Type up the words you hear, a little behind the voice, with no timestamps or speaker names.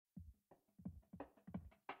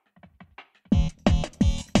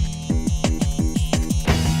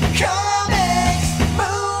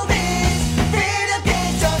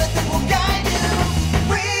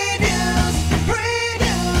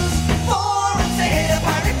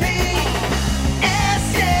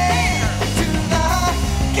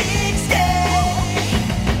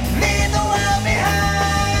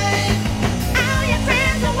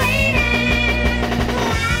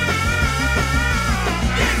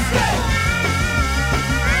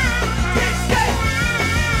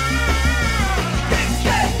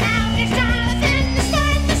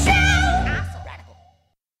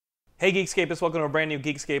Hey Geekscapists, welcome to a brand new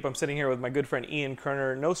Geekscape. I'm sitting here with my good friend Ian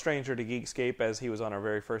Kerner, no stranger to Geekscape as he was on our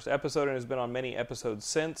very first episode and has been on many episodes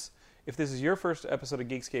since. If this is your first episode of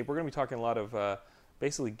Geekscape, we're going to be talking a lot of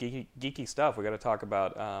basically geeky stuff. We've got to talk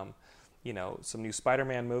about some new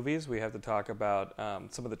Spider-Man movies. We have to talk about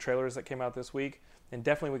some of the trailers that came out this week. And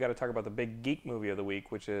definitely we got to talk about the big geek movie of the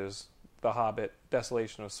week, which is The Hobbit,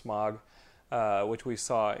 Desolation of Smaug, which we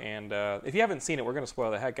saw. And if you haven't seen it, we're going to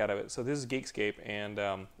spoil the heck out of it. So this is Geekscape, and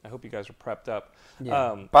I hope you guys are prepped up.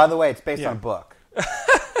 Yeah. By the way, it's based on a book.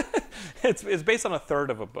 It's based on a third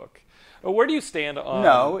of a book. Where do you stand on...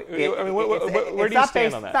 No. Where do you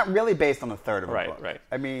stand on that? It's not really based on a third of a book. Right.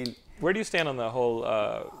 I mean... Where do you stand on the whole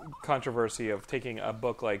controversy of taking a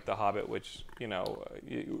book like The Hobbit, which,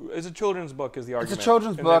 is a children's book, is the argument. It's a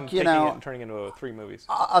children's book, it and turning into 3 movies.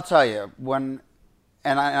 I'll tell you,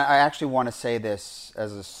 and I actually want to say this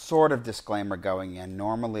as a sort of disclaimer going in.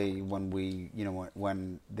 Normally,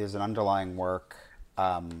 when there's an underlying work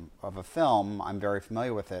of a film, I'm very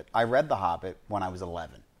familiar with it. I read The Hobbit when I was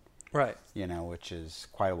 11. Right. Which is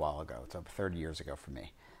quite a while ago. It's over 30 years ago for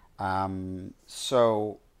me.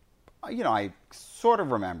 So... I sort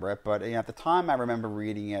of remember it, but at the time I remember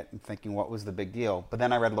reading it and thinking, what was the big deal? But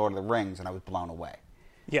then I read Lord of the Rings and I was blown away.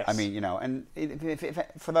 Yes. I mean, and if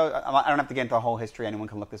for those, I don't have to get into the whole history. Anyone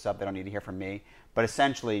can look this up. They don't need to hear from me. But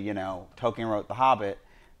essentially, Tolkien wrote The Hobbit.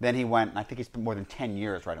 Then he went, and I think he spent more than 10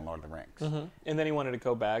 years writing Lord of the Rings. Mm-hmm. And then he wanted to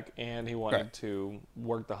go back, and he wanted to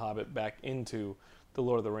work The Hobbit back into the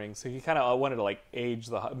Lord of the Rings. So he kind of wanted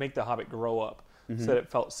to make The Hobbit grow up. So that it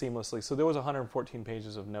felt seamlessly. So there was 114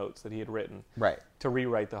 pages of notes that he had written to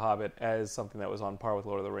rewrite The Hobbit as something that was on par with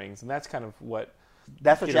Lord of the Rings, and that's kind of what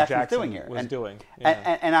Jackson's doing here.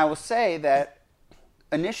 Yeah. And I will say that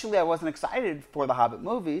initially I wasn't excited for the Hobbit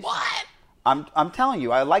movies. What? I'm telling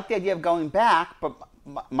you, I like the idea of going back, but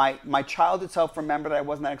my childhood self remembered that I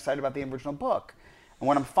wasn't that excited about the original book. And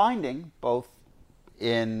what I'm finding, both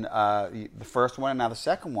in the first one and now the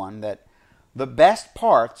second one, that the best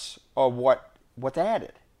parts are what's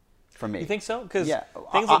added for me. You think so? Because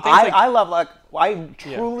I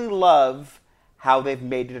truly love how they've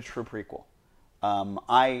made it a true prequel.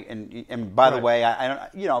 And by the way, I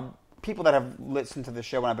don't, people that have listened to the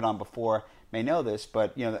show when I've been on before may know this,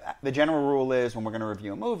 but the general rule is when we're going to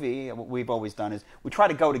review a movie, what we've always done is we try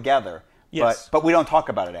to go together. Yes. But we don't talk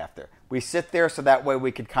about it after. We sit there so that way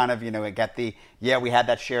we could kind of, get we had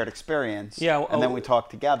that shared experience. Yeah. And then we talk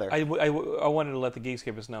together. I wanted to let the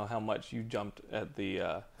Geekscapists know how much you jumped at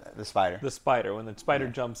the spider. The spider, when the spider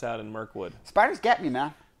jumps out in Mirkwood. Spiders get me,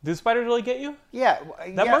 man. Do spiders really get you? Yeah.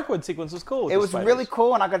 That Mirkwood sequence was cool. It was really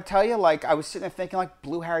cool, and I got to tell you, I was sitting there thinking,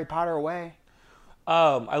 blew Harry Potter away.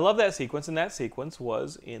 I love that sequence, and that sequence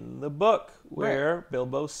was in the book where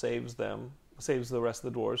Bilbo saves the rest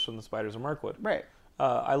of the dwarves from the spiders of Mirkwood. Right.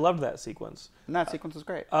 I loved that sequence. And that sequence was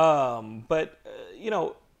great. But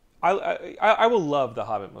I will love the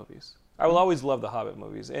Hobbit movies. I will always love the Hobbit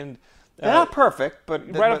movies, and they're not perfect,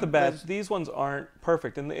 but right off the bat, these ones aren't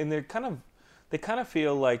perfect, and they're they kind of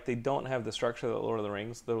feel like they don't have the structure that the Lord of the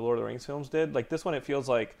Rings films did. Like this one, it feels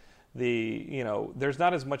like there's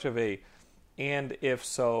not as much of a and if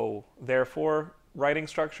so therefore writing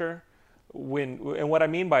structure. And what I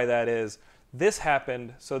mean by that is, this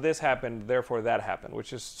happened, so this happened, therefore that happened,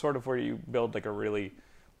 which is sort of where you build a really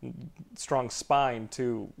strong spine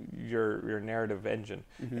to your narrative engine.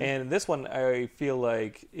 Mm-hmm. And this one, I feel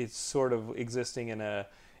like it's sort of existing in a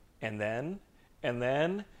and then.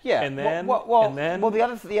 Well, the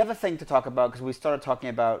other thing to talk about, because we started talking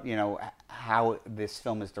about how this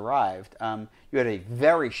film is derived. You had a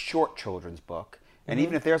very short children's book, and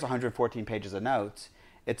even if there's 114 pages of notes,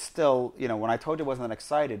 it's still, when I told you I wasn't that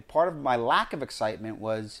excited, part of my lack of excitement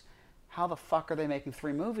was, how the fuck are they making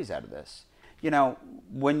 3 movies out of this?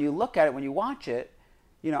 When you look at it, when you watch it,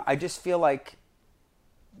 I just feel like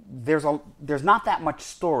there's not that much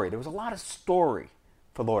story. There was a lot of story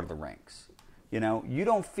for Lord of the Rings. You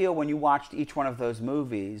don't feel when you watched each one of those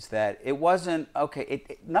movies that it wasn't,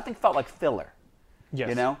 nothing felt like filler.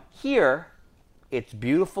 Yes. Here, it's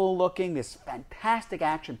beautiful looking, there's fantastic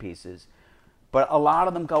action pieces, but a lot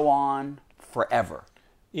of them go on forever.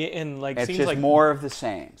 Yeah, and it's scenes just more of the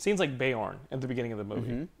same. Scenes like Beorn at the beginning of the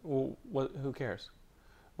movie. Mm-hmm. Well, who cares,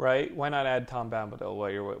 right? Why not add Tom Bombadil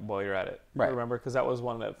while you're at it? Right. Remember, because that was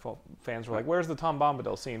one that fans were like, "Where's the Tom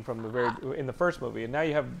Bombadil scene from in the first movie?" And now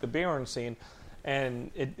you have the Beorn scene, and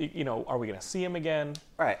are we going to see him again?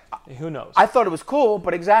 Right. Who knows? I thought it was cool,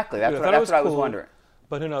 but exactly that's what I was wondering.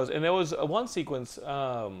 But who knows? And there was one sequence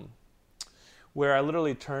where I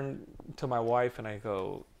literally turned to my wife and I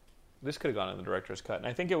go, this could have gone in the director's cut. And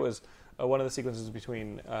I think it was one of the sequences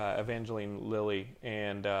between Evangeline Lilly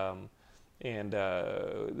and and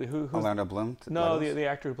who's Orlando Bloom. No, the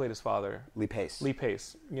actor who played his father, Lee Pace. Lee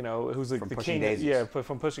Pace. You know, who's like the Pushing king. Daisies. Yeah,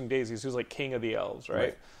 from Pushing Daisies, who's like king of the elves,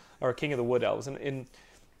 right? Or king of the wood elves. And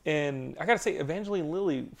I gotta say, Evangeline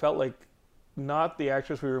Lilly felt like not the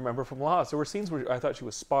actress we remember from Lost. There were scenes where I thought she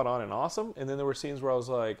was spot on and awesome, and then there were scenes where I was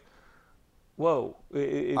like, "Whoa!"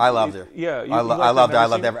 I loved her. Yeah, I loved her. I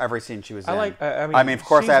loved every scene she was in. I mean, of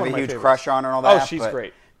course, I have a huge crush on her and all that. Oh, she's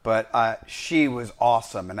great. But she was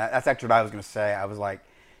awesome, and that's actually what I was going to say. I was like,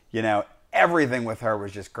 you know, everything with her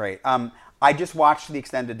was just great. I just watched the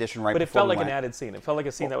extended edition but it before felt like went. an added scene. It felt like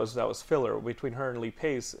a scene that was filler between her and Lee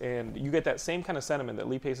Pace, and you get that same kind of sentiment that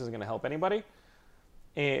Lee Pace isn't going to help anybody.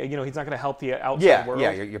 And, you know, he's not going to help the outside world.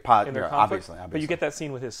 Yeah, you're in their conflict, obviously. But you get that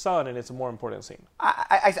scene with his son, and it's a more important scene.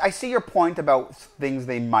 I see your point about things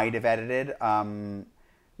they might have edited.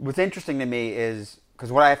 What's interesting to me is,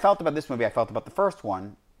 because what I felt about this movie, I felt about the first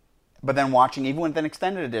one, but then watching, even with an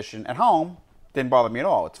extended edition at home, didn't bother me at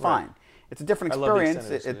all. It's fine. Right. It's a different experience. I love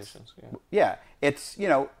the extended editions. Yeah, it's, you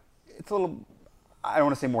know, it's a little, I don't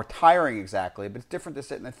want to say more tiring exactly, but it's different to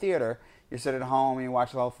sit in the theater. You sit at home and you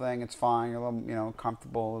watch the whole thing. It's fine. You're a little, you know,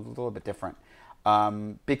 comfortable. It's a little bit different.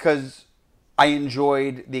 Because I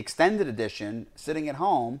enjoyed the extended edition sitting at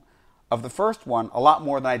home of the first one a lot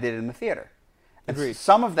more than I did in the theater. Agreed.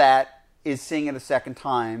 Some of that is seeing it a second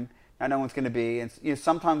time. I know it's going to be. And, you know,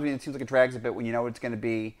 sometimes it seems like it drags a bit when you know what it's going to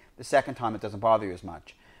be the second time. It doesn't bother you as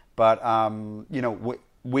much. But you know,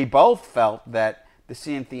 we both felt that the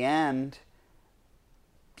scene at the end,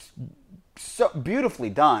 so beautifully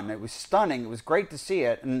done. It was stunning. It was great to see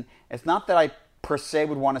it. And it's not that I per se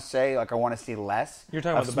would want to say like I want to see less. You're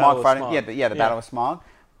talking of about the Battle fighting. of Smaug. The Battle of Smaug.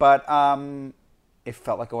 But it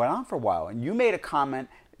felt like it went on for a while. And you made a comment.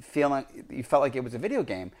 You felt like it was a video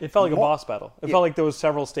game. It felt like a boss battle. It felt like there was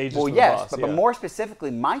several stages to the boss. But more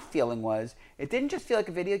specifically, my feeling was it didn't just feel like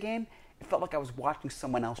a video game. It felt like I was watching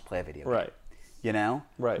someone else play a video game. Right. You know?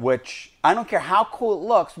 Right. Which, I don't care how cool it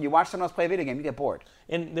looks, when you watch someone else play a video game, you get bored.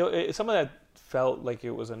 And some of that felt like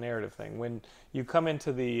it was a narrative thing. When you come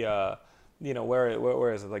into the, you know,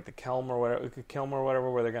 where is it? Like the Kelm or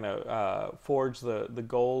whatever, where they're going to forge the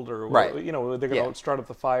gold or, you know, they're going to start up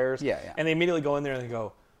the fires. Yeah. And they immediately go in there and they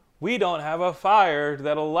go, we don't have a fire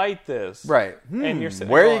that'll light this. Right. And you're sitting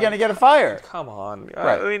where are you going to get a fire? Come on.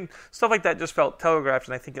 Right. I mean, stuff like that just felt telegraphed,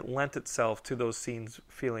 and I think it lent itself to those scenes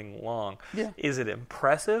feeling long. Yeah. Is it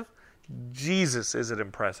impressive? Jesus, is it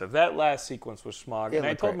impressive? That last sequence was Smaug. And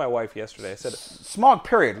I told my wife yesterday, I said... Smaug,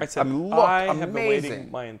 period. I said, I have been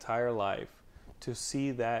waiting my entire life to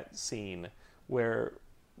see that scene where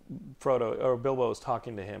Frodo or Bilbo is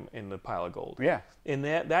talking to him in the pile of gold. Yeah. And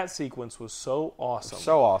that sequence was so awesome.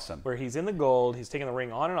 So awesome. Where he's in the gold, he's taking the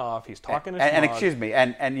ring on and off, he's talking to Smaug. And excuse me,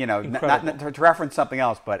 and you know, not to reference something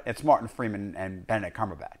else, but it's Martin Freeman and Benedict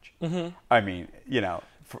Cumberbatch. Mm-hmm. I mean, you know.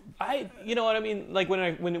 You know what I mean? Like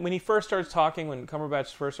when he first starts talking, when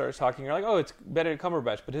Cumberbatch first starts talking, you're like, oh, it's Benedict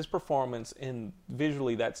Cumberbatch. But his performance and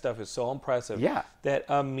visually, that stuff is so impressive. Yeah. That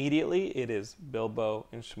immediately it is Bilbo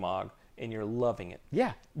and Smaug. And you're loving it.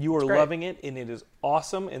 Yeah, you are loving it, and it is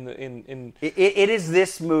awesome. It is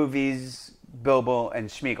this movie's Bilbo and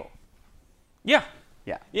Smeagol. Yeah.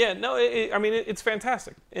 No, I mean it's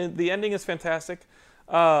fantastic. The ending is fantastic.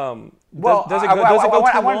 Does it go too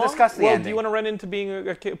long? I want to discuss the ending. Do you want to run into being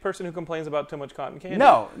a person who complains about too much cotton candy?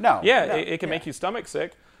 No. Yeah, it can make you stomach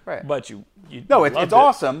sick. Right. But you no, it's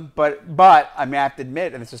awesome. But I mean, I have to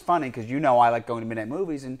admit, and this is funny because you know I like going to midnight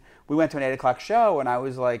movies, and we went to an 8:00 show, and I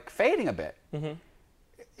was like fading a bit. Mm-hmm.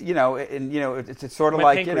 You know, and you know, it's sort of my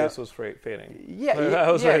like pancreas was fading. Yeah,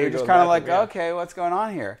 you're just kind of like, okay, what's going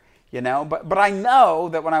on here? You know, but I know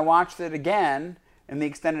that when I watched it again in the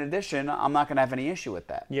extended edition, I'm not going to have any issue with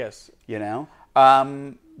that. Yes. You know,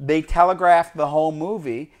 they telegraphed the whole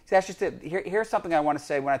movie. See, that's just it. Here's something I want to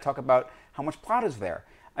say when I talk about how much plot is there.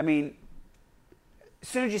 I mean, as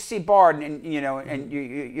soon as you see Bard and you know, and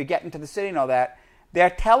you get into the city and all that, they're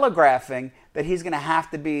telegraphing that he's going to have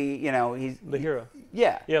to be, you know, he's the hero.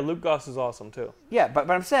 Yeah. Yeah, Luke Goss is awesome too. Yeah, but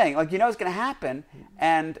I'm saying, like, you know, it's going to happen,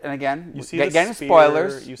 and again, you see getting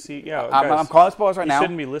spoilers. You see, I'm calling spoilers right now. You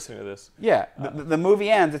shouldn't be listening to this. Yeah, the movie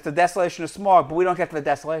ends. It's the Desolation of Smaug, but we don't get to the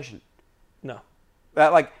desolation. No.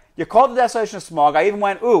 Like. You called the Desolation of Smaug. I even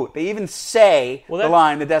went, ooh, they even say the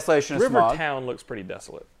line, the Desolation of Smaug. Rivertown looks pretty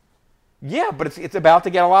desolate. Yeah, but it's about to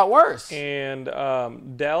get a lot worse. And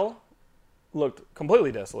Dell looked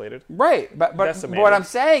completely desolated. Right, but what I'm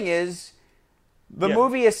saying is the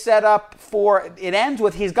movie is set up for, it ends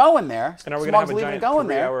with he's going there. And are we going to have a giant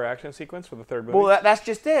 3-hour action sequence for the third movie? Well, that's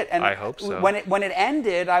just it. And I hope so. When it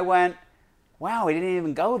ended, I went, wow, he didn't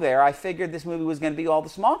even go there. I figured this movie was going to be all the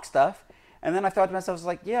Smaug stuff. And then I thought to myself, I was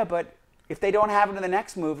like, yeah, but if they don't have it in the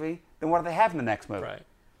next movie, then what do they have in the next movie? Right.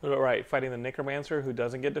 Right. Fighting the Necromancer who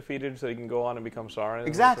doesn't get defeated so he can go on and become Sauron.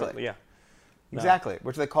 Exactly. Yeah. No. Exactly.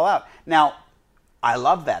 Which they call out. Now, I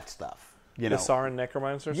love that stuff. The Sauron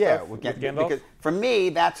Necromancer yeah, stuff with Gandalf? because for me,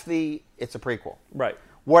 it's a prequel. Right.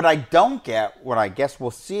 What I don't get, what I guess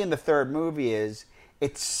we'll see in the third movie is,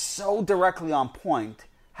 it's so directly on point,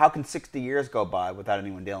 how can 60 years go by without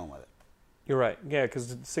anyone dealing with it? You're right. Yeah,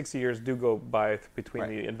 because 60 years do go by between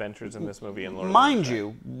the adventures in this movie and Lord Mind of the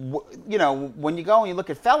Rings. you, when you go and you look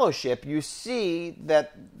at Fellowship, you see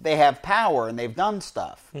that they have power and they've done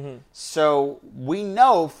stuff. Mm-hmm. So we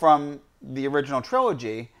know from the original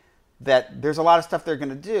trilogy that there's a lot of stuff they're going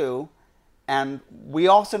to do, and we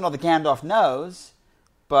also know that Gandalf knows,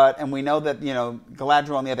 and we know that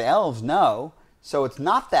Galadriel and the other elves know. So it's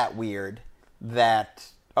not that weird that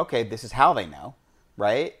this is how they know,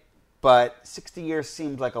 right? But 60 years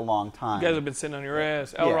seems like a long time. You guys have been sitting on your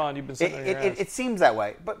ass. Elrond, you've been sitting on your ass. It seems that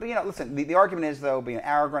way. But, listen, the argument is, though, being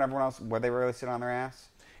Aragorn, everyone else, were they really sitting on their ass?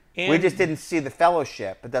 We just didn't see the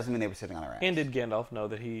Fellowship. It doesn't mean they were sitting on their ass. And did Gandalf know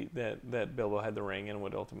that Bilbo had the ring and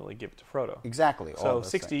would ultimately give it to Frodo? Exactly. So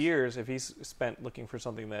 60 years, if he's spent looking for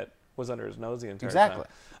something that was under his nose the entire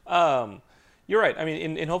time. You're right. I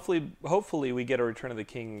mean, and hopefully we get a Return of the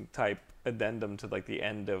King type addendum to like the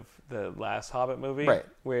end of the last Hobbit movie, right,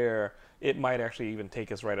 where it might actually even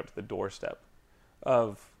take us right up to the doorstep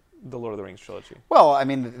of the Lord of the Rings trilogy. Well, I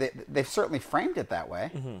mean, they've certainly framed it that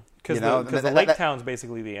way. Because the Lake Town's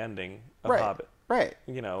basically the ending of Hobbit. Right.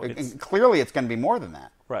 And clearly it's going to be more than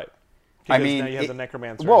that. Right. I mean, now you have the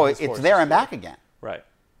Necromancer. Well, it's there and back again. Right.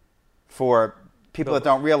 For people that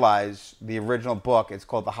don't realize, the original book is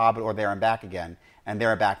called The Hobbit or There and Back Again, and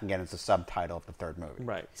There and Back Again is the subtitle of the third movie.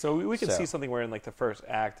 Right. So we could see something where in like the first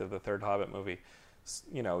act of the third Hobbit movie,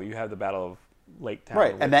 you have the Battle of Lake Town.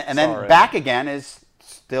 Right. And then Back Again is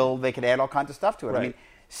still, they could add all kinds of stuff to it. Right. I mean,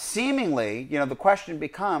 seemingly, the question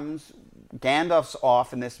becomes, Gandalf's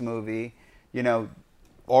off in this movie,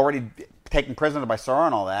 already taken prisoner by Sauron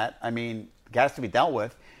and all that. I mean, it has to be dealt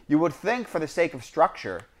with. You would think, for the sake of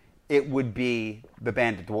structure, it would be the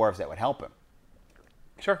band of dwarves that would help him.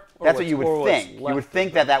 Sure. That's what you would think. You would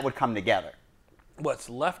think that would come together. What's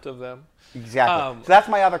left of them. Exactly. So that's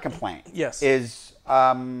my other complaint. Yes. Is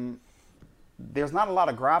there's not a lot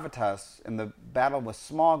of gravitas in the battle with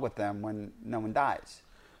Smaug with them when no one dies.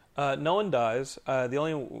 No one dies. The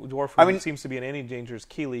only dwarf who seems to be in any danger is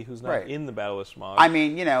Keeley, who's not in the Battle with Smaug. I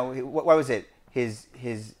mean, what was it? His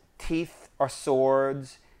teeth are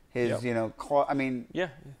swords. His, claw. I mean, yeah.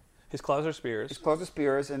 His claws are spears. His claws are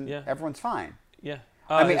spears, and everyone's fine. Yeah.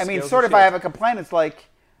 I mean, sort of. If I have a complaint, it's like,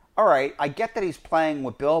 all right, I get that he's playing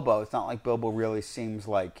with Bilbo. It's not like Bilbo really seems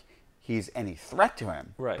like he's any threat to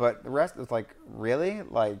him. Right. But the rest is like, really,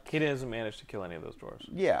 like he doesn't manage to kill any of those dwarves.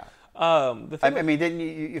 Yeah. Didn't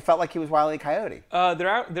you felt like he was Wile E. Coyote?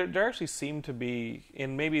 There actually seemed to be,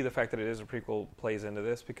 and maybe the fact that it is a prequel plays into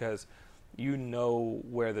this because you know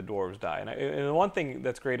where the dwarves die, and the one thing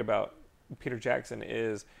that's great about Peter Jackson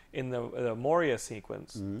is in the Moria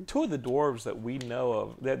sequence, two of the dwarves that we know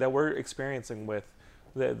of that we're experiencing with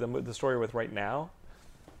the story with right now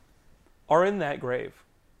are in that grave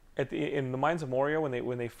in the mines of Moria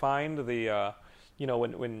when they find the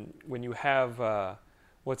when you have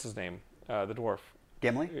what's his name the dwarf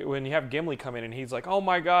Gimli. When you have Gimli come in and he's like, oh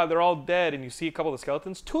my god, they're all dead, and you see a couple of the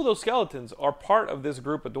skeletons. Two of those skeletons are part of this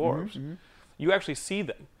group of dwarves. You actually see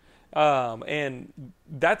them. And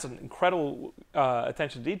that's an incredible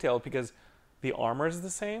attention to detail because the armor is the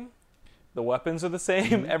same, the weapons are the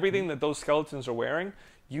same, everything that those skeletons are wearing,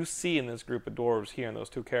 you see in this group of dwarves here in those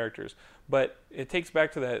two characters. But it takes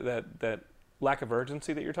back to that lack of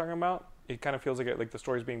urgency that you're talking about. It kind of feels like the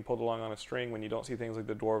story's being pulled along on a string when you don't see things like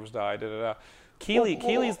the dwarves die, da-da-da.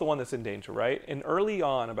 Keeley's the one that's in danger, right? And early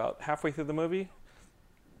on, about halfway through the movie,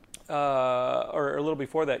 or a little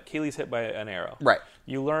before that, Keeley's hit by an arrow. Right.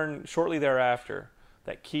 You learn shortly thereafter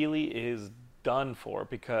that Keeley is done for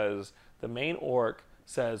because the main orc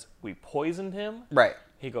says, we poisoned him. Right.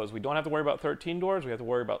 He goes, we don't have to worry about 13 dwarves, we have to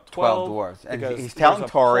worry about 12 dwarves. And he's telling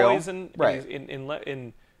telling Toriel. Poison, right.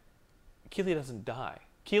 And Keeley doesn't die.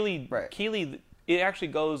 Keeley, it actually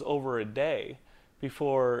goes over a day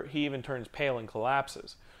before he even turns pale and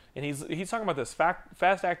collapses. And he's talking about this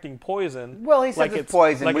fast-acting poison. Well, he says it's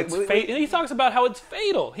poison. Like and he talks about how it's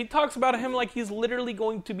fatal. He talks about him like he's literally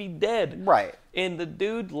going to be dead. Right. And the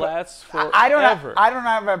dude lasts forever. I don't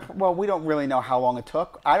have well, we don't really know how long it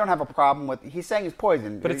took. I don't have a problem with... He's saying it's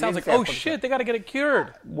poison. But it sounds like, oh, shit, they got to get it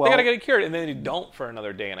cured. Well, they got to get it cured. And then they don't for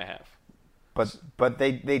another day and a half. But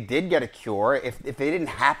they did get a cure. If they didn't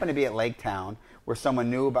happen to be at Lake Town, where someone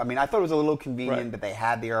knew about. I mean, I thought it was a little convenient Right. that they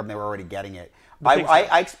had the herb and they were already getting it. I think so.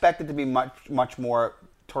 I expected to be much more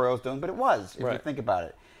Toriel's doing, but it was, if you Right. think about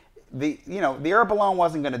it. The herb alone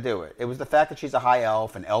wasn't going to do it. It was the fact that she's a high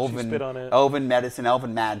elf and spit on it. elven medicine,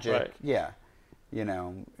 elven magic. Right. Yeah,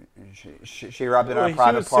 she rubbed it on a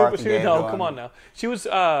private super, part. no, come on now. She was.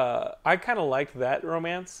 I kind of liked that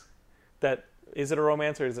romance. That is it a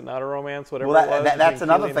romance or is it not a romance? Whatever. Well, it was, that's between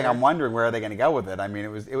another Keely thing. and I'm her. wondering where are they going to go with it. I mean,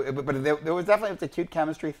 but there was definitely a cute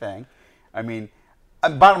chemistry thing. I mean,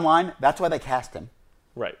 bottom line, that's why they cast him.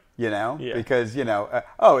 Right. Yeah. Because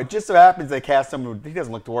it just so happens they cast someone who he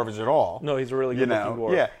doesn't look dwarvish at all. No, he's a really good looking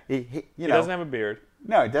dwarf. Yeah, he doesn't have a beard.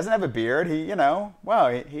 No, he doesn't have a beard. He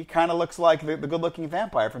kind of looks like the good-looking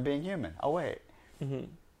vampire from Being Human. Oh wait. Mm-hmm.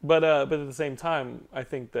 But at the same time, I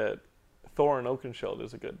think that Thorin Oakenshield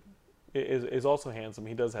is also handsome.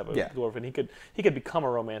 He does have a dwarf, and he could become a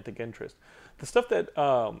romantic interest. The stuff that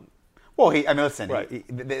listen.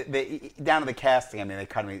 Right. Down to the casting. I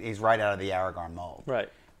mean, he's right out of the Aragorn mold. Right.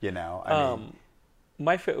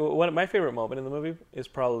 My my favorite moment in the movie is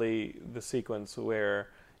probably the sequence where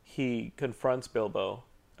he confronts Bilbo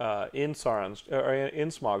in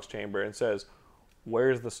Smaug's chamber and says,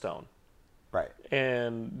 "Where's the stone?" Right.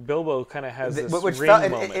 And Bilbo kind of has this which ring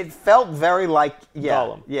felt, moment. it felt very like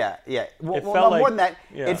Gollum. Yeah. Well, felt more like- than that,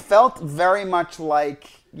 yeah. it felt very much like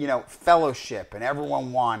fellowship and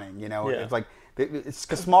everyone wanting. Yeah. It's like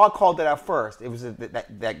because Smaug called it out first. It was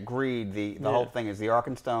that greed. The whole thing is the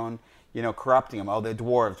Arkenstone. Corrupting them. Oh, they're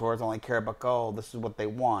dwarves. Dwarves only care about gold. This is what they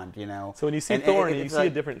want. So when you see Thorin, you see a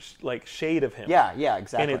different shade of him. Yeah,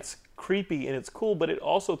 exactly. And it's creepy and it's cool, but it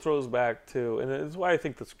also throws back to, and this is why I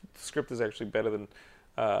think the script is actually better than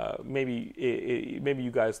maybe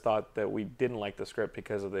you guys thought that we didn't like the script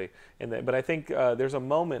because of but I think there's a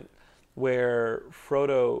moment where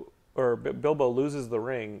Frodo or Bilbo loses the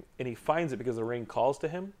ring and he finds it because the ring calls to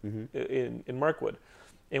him in Mirkwood,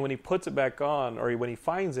 and when he puts it back on or when he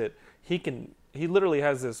finds it, he literally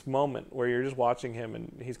has this moment where you're just watching him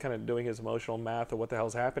and he's kind of doing his emotional math of what the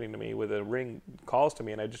hell's happening to me with a ring calls to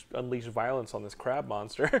me, and I just unleash violence on this crab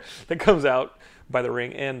monster that comes out by the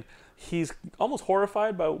ring, and he's almost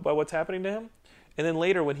horrified by what's happening to him. And then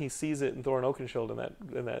later when he sees it in Thorin Oakenshield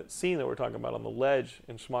in that scene that we're talking about on the ledge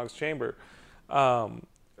in Smaug's chamber,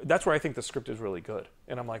 that's where I think the script is really good.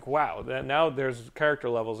 And I'm like, wow, now there's character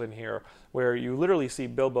levels in here where you literally see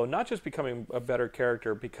Bilbo not just becoming a better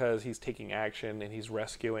character because he's taking action and he's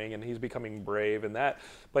rescuing and he's becoming brave and that,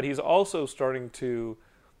 but he's also starting to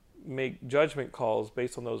make judgment calls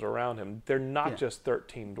based on those around him. They're not just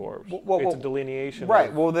 13 dwarves. It's a delineation.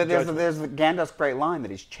 Right. Well, there's Gandalf's great line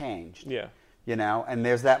that he's changed. Yeah. And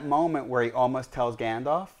there's that moment where he almost tells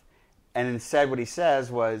Gandalf, and instead what he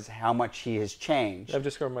says was how much he has changed. I've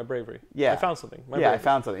discovered my bravery. Yeah. I found something. I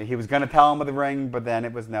found something. He was going to tell him with the ring, but then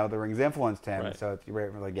it was no, the ring's influenced him. Right. So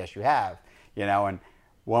you're like, yes, you have. And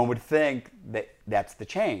one would think that that's the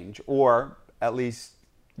change, or at least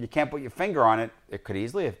you can't put your finger on it. It could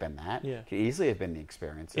easily have been that. Yeah. It could easily have been the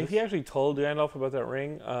experiences. If he actually told Gandalf about that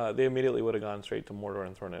ring, they immediately would have gone straight to Mordor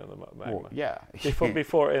and thrown it in the magma. Well, yeah.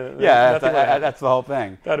 Before Yeah, that's the whole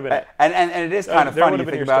thing. That would have been it. And it is kind of There funny would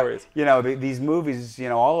to have think been your about, stories. these movies,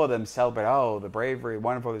 all of them celebrate, the bravery,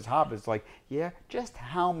 wonderful, these hobbits. It's like, just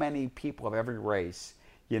how many people of every race,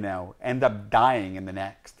 end up dying in the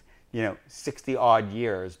next, 60-odd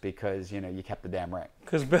years because, you kept the damn ring.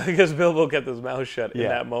 Because Bilbo kept his mouth shut in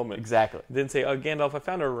that moment. Exactly. Didn't say, Gandalf, I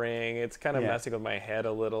found a ring. It's kind of messing with my head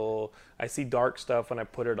a little. I see dark stuff when I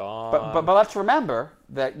put it on. But let's remember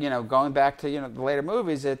that, going back to, the later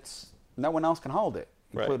movies, it's no one else can hold it,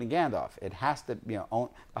 including Gandalf. It has to, the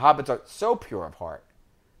hobbits are so pure of heart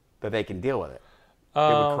that they can deal with it. It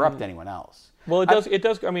would corrupt anyone else. Well, it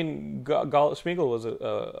does. I mean, Smeagol was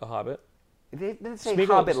a hobbit. They didn't say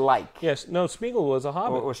Hobbit-like. Yes, no, Smeagol was a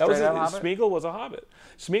hobbit. Or straight-out hobbit? Smeagol was a hobbit.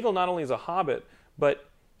 Smeagol not only is a hobbit, but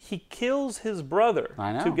he kills his brother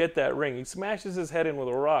to get that ring. He smashes his head in with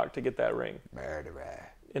a rock to get that ring. Murderer.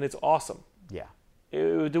 And it's awesome. Yeah.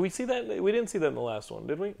 Do we see that? We didn't see that in the last one,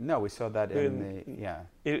 did we? No, we saw that in the,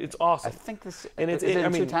 It's awesome. I think this, and is it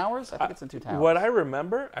in Two Towers? I think it's in Two Towers. What I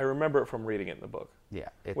remember it from reading it in the book. Yeah.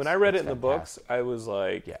 When I read it in the books, I was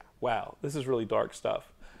like, wow, this is really dark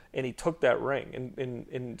stuff. And he took that ring,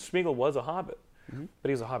 and Smeagol was a hobbit, but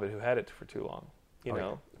he was a hobbit who had it for too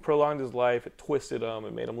long. Prolonged his life, it twisted him,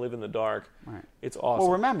 it made him live in the dark. Right. It's awesome.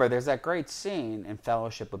 Well, remember, there's that great scene in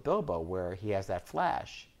Fellowship with Bilbo where he has that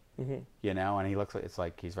flash, and he looks like, it's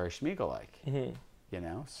like he's very Smeagol-like,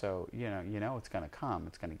 so, it's going to come,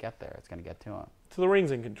 it's going to get there, it's going to get to him. So the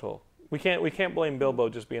ring's in control. We can't blame Bilbo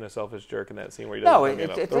just being a selfish jerk in that scene where he doesn't bring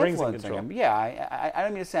it up. It's The ring's in influencing control. him. Yeah, I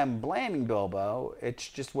don't mean to say I'm blaming Bilbo. It's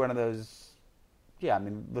just one of those. Yeah, I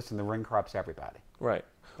mean, listen, the ring corrupts everybody. Right.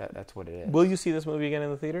 That's what it is. Will you see this movie again in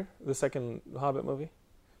the theater? The second Hobbit movie?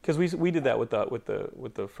 Because we did that with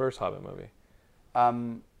the first Hobbit movie.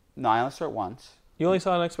 No, I only saw it once. You only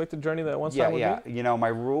saw Unexpected Journey that one time with me? You know, my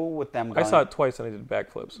rule with them. I saw it twice and I did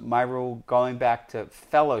backflips. My rule going back to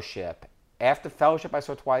Fellowship. After Fellowship, I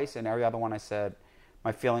saw twice, and every other one I said,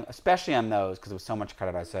 my feeling, especially on those, because there was so much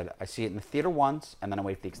credit, I said, I see it in the theater once, and then I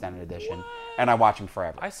wait for the extended edition, and I watch them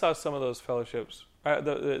forever. I saw some of those Fellowships.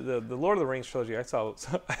 The Lord of the Rings trilogy, I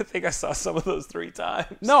think I saw some of those 3 times.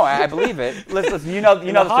 No, I believe it. Listen, you know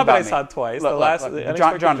this Hobbit about me. I saw twice. Look,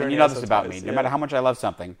 Jonathan, you know this about me. No matter how much I love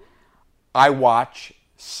something, I watch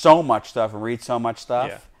so much stuff and read so much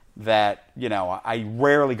stuff that, you know, I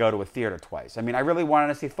rarely go to a theater twice. I mean, I really wanted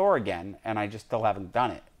to see Thor again, and I just still haven't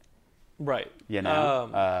done it. Right. You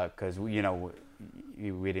know, because, you know,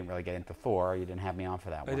 we didn't really get into Thor. You didn't have me on for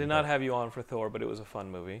that one. I did not have you on for Thor, but it was a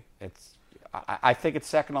fun movie. I think it's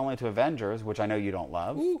second only to Avengers, which I know you don't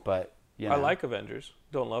love, but you know. I like Avengers.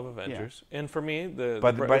 Don't love Avengers. Yeah. And for me, if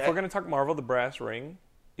we're going to talk Marvel, the brass ring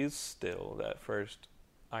is still that first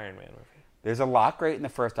Iron Man movie. There's a lot great in the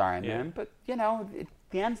first Iron Man, but you know,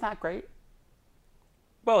 the end's not great.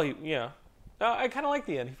 Well, I kind of like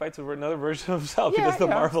the end. He fights another version of himself. He does the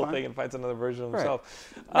Marvel thing and fights another version of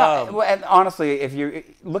himself. No, and honestly, if you're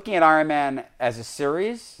looking at Iron Man as a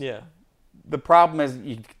series, the problem is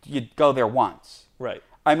you go there once. Right.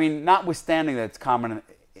 I mean, notwithstanding that it's common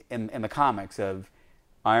in the comics of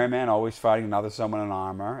Iron Man always fighting another someone in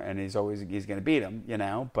armor, and he's going to beat him, you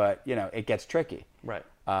know. But you know, it gets tricky. Right.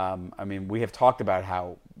 I mean, we have talked about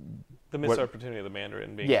how the missed opportunity of the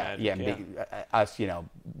Mandarin being magic. Us, you know,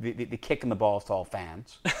 the kick in the balls to all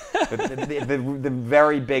fans. the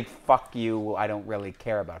very big fuck you. I don't really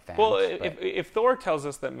care about fans. Well, if Thor tells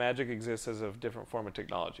us that magic exists as a different form of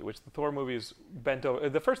technology, which the Thor movies bent over,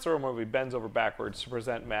 the first Thor movie bends over backwards to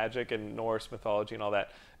present magic and Norse mythology and all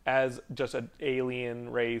that as just an alien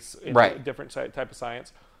race in a different type of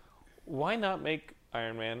science. Why not make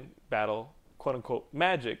Iron Man battle quote unquote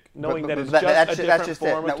magic, knowing that it's just a different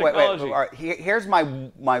form of technology? All right. Here's my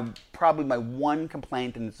probably my one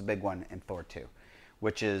complaint, and it's a big one in Thor 2,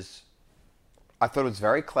 which is I thought it was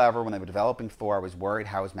very clever when they were developing Thor. I was worried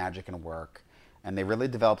how is magic going to work, and they really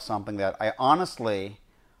developed something that I honestly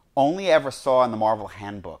only ever saw in the Marvel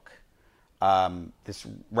Handbook. This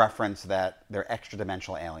reference that they're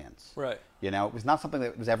extra-dimensional aliens. Right. You know, it was not something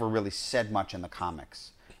that was ever really said much in the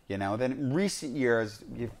comics. You know, then in recent years,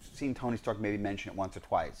 you've seen Tony Stark maybe mention it once or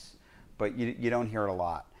twice, but you don't hear it a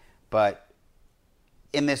lot. But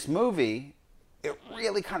in this movie, it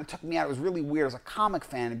really kind of took me out. It was really weird as a comic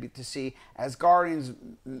fan to see Asgardians,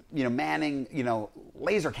 you know, manning, you know,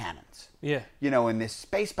 laser cannons. Yeah. You know, in this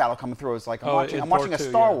space battle coming through, it's like I'm watching a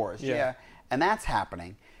Star Wars. Yeah. And that's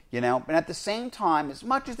happening. You know, but at the same time, as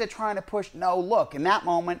much as they're trying to push, no, look, in that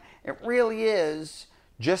moment, it really is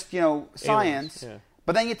just, you know, science. Aliens,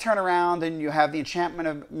 But then you turn around and you have the enchantment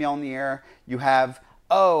of Mjolnir. You have,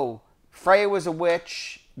 Freya was a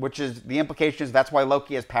witch, which is, the implication is that's why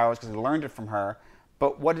Loki has powers, because he learned it from her.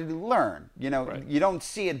 But what did he learn? You know, you don't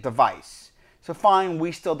see a device. So fine,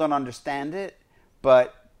 we still don't understand it.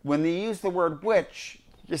 But when they use the word witch,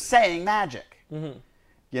 you're saying magic. Mm-hmm.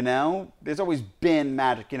 You know, there's always been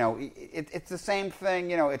magic. You know, it's the same thing.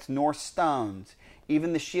 You know, it's Norse stones.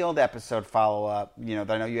 Even the S.H.I.E.L.D. episode follow-up, you know,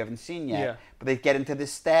 that I know you haven't seen yet. Yeah. But they get into this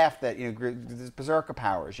staff that, you know, this berserker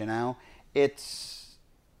powers, you know. It's,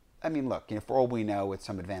 I mean, look, you know, for all we know, it's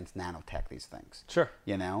some advanced nanotech, these things. Sure.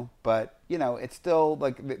 You know, but, you know, it's still,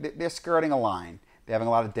 like, they're skirting a line. They're having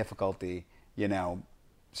a lot of difficulty, you know,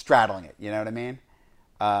 straddling it. You know what I mean?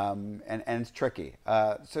 And it's tricky.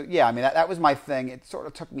 So, yeah, I mean, that was my thing. It sort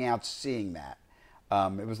of took me out seeing that.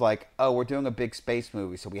 It was like, we're doing a big space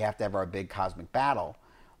movie, so we have to have our big cosmic battle.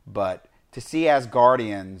 But to see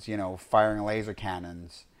Asgardians, you know, firing laser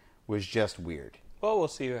cannons was just weird. Well, we'll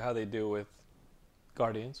see how they do with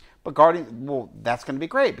Guardians. But that's going to be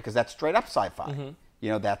great, because that's straight up sci-fi. Mm-hmm. You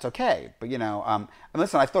know, that's okay. But, you know, and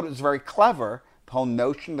listen, I thought it was very clever. The whole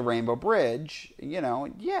notion of the Rainbow Bridge, you know,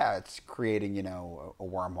 it's creating, you know, a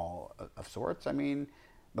wormhole of sorts. I mean,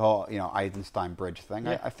 the whole, you know, Eisenstein Bridge thing,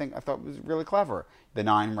 I thought it was really clever. The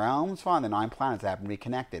 9 realms, fine, the 9 planets happen to be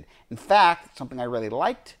connected. In fact, something I really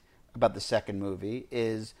liked about the second movie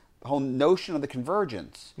is the whole notion of the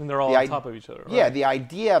convergence. And they're all on top of each other, right? Yeah, the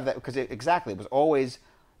idea of that, because it was always,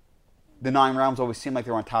 the 9 realms always seemed like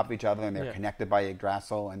they were on top of each other and they're connected by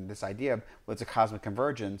Yggdrasil, and this idea of, it's a cosmic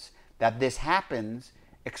convergence, that this happens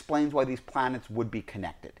explains why these planets would be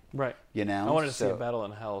connected. Right. You know? I wanted to see a battle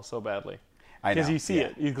in hell so badly. I know. Because you see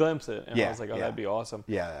it, you glimpse it, and Yeah, I was like, oh, that'd be awesome.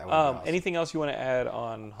 Yeah, that would be awesome. Anything else you want to add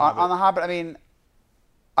on Hobbit? On The Hobbit, I mean,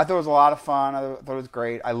 I thought it was a lot of fun. I thought it was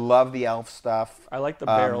great. I love the elf stuff. I like the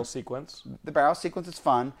barrel sequence. The barrel sequence is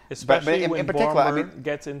fun. Especially but when in particular, Bomber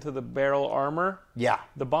gets into the barrel armor. Yeah.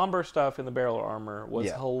 The Bomber stuff in the barrel armor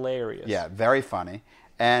was hilarious. Yeah, very funny.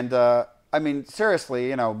 And, I mean, seriously,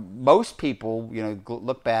 you know, most people, you know,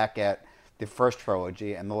 look back at the first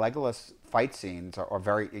trilogy, and the Legolas fight scenes are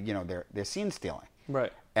very, you know, they're scene stealing.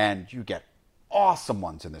 Right. And you get awesome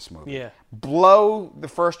ones in this movie. Yeah. Blow the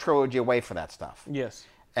first trilogy away for that stuff. Yes.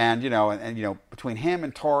 And, you know, and you know, between him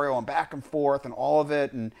and Toriel and back and forth and all of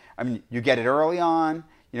it, and, I mean, you get it early on,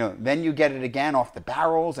 you know, then you get it again off the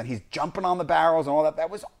barrels, and he's jumping on the barrels and all that. That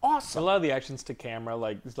was awesome. A lot of the actions to camera,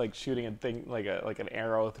 like it's like shooting a thing, like an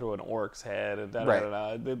arrow through an orc's head, and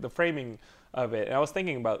the framing of it. And I was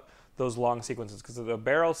thinking about those long sequences, because the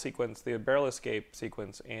barrel sequence, the barrel escape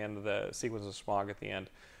sequence, and the sequence of Smaug at the end,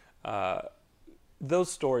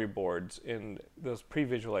 those storyboards and those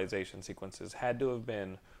pre-visualization sequences had to have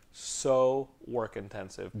been so work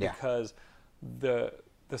intensive, because the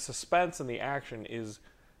suspense and the action is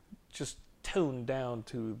just toned down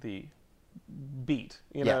to the beat.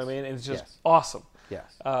 You know what I mean? And it's just awesome.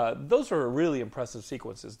 Yes. Those are really impressive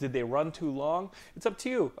sequences. Did they run too long? It's up to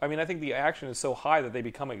you. I mean, I think the action is so high that they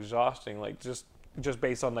become exhausting, like just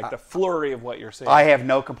based on like the flurry of what you're seeing. I have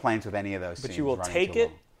no complaints with any of those scenes. But you will take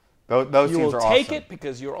it. Those you scenes will are take awesome. it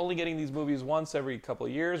because you're only getting these movies once every couple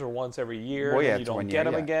of years or once every year. Well, yeah, and you don't get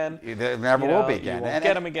them again. There never will be again. You won't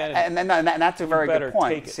get them again. And that's a very good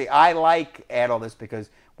point. See, I add all this because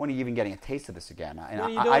when are you even getting a taste of this again? And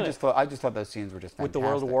I just thought those scenes were just fantastic. With the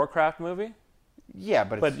World of Warcraft movie? Yeah,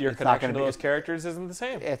 but your connection to those characters isn't the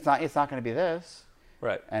same. It's not going to be this.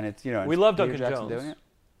 Right. And it's, you know, we love Duncan Jackson Jones. doing it.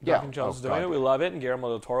 Duncan Jones is doing it. We love it. And Guillermo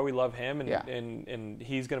del Toro, we love him. And, Yeah. and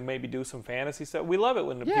he's going to maybe do some fantasy stuff. We love it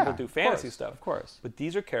when people do fantasy stuff. Of course. But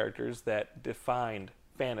these are characters that defined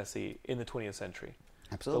fantasy in the 20th century.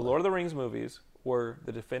 Absolutely. The Lord of the Rings movies were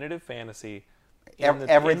the definitive fantasy.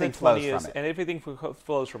 Everything flows from it. And everything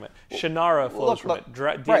flows from it. Shannara flows from it.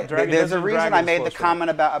 There's a reason I made the comment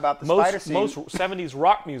about the spider scene. Most 70s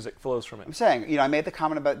rock music flows from it. I'm saying, you know, I made the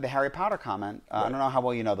comment about the Harry Potter comment. I don't know how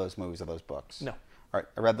well you know those movies or those books. No. All right,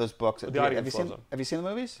 I read those books. The audience loves them. Have you seen the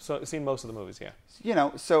movies? So I've seen most of the movies, yeah. You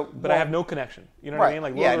know, so... But I have no connection. You know what I mean?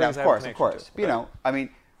 Like, Lord of the Rings, of course. But, you know, I mean,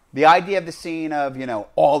 the idea of the scene of, you know,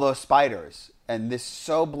 all those spiders, and this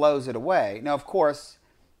so blows it away. Now, of course,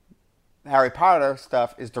 Harry Potter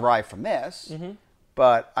stuff is derived from this,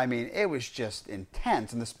 but, I mean, it was just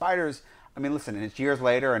intense. And the spiders, I mean, listen, and it's years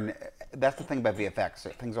later, and that's the thing about VFX.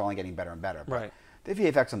 Things are only getting better and better. But right. The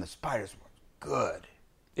VFX on the spiders were good.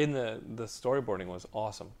 In the storyboarding was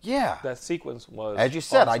awesome. Yeah. That sequence was as you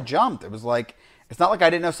said, awesome. I jumped. It was like, it's not like I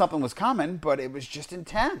didn't know something was coming, but it was just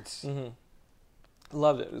intense.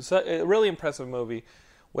 Loved it. It's a really impressive movie.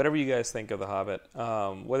 Whatever you guys think of The Hobbit,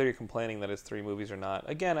 whether you're complaining that it's 3 movies or not,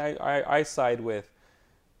 again, I side with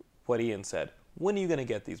what Ian said. When are you going to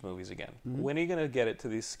get these movies again? When are you going to get it to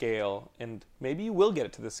this scale? And maybe you will get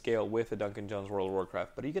it to this scale with the Duncan Jones World of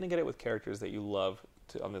Warcraft, but are you going to get it with characters that you love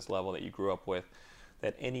on this level that you grew up with?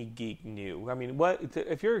 That any geek knew. I mean, what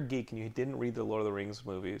if you're a geek and you didn't read the Lord of the Rings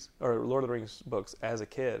movies or Lord of the Rings books as a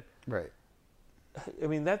kid? Right. I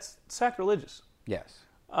mean, that's sacrilegious. Yes.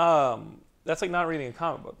 That's like not reading a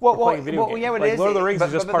comic book. Well, playing a video game. Yeah, it like, is. Lord of the Rings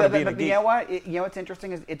is just part of being a geek. You know what? You know what's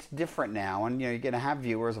interesting is it's different now, and you know you're going to have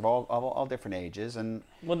viewers of all different ages, and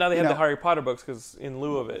well, now they have the Harry Potter books because in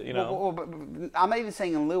lieu of it, you know. Well, but I'm not even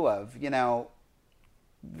saying in lieu of. You know,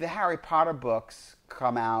 the Harry Potter books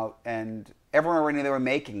come out and everyone already knew they were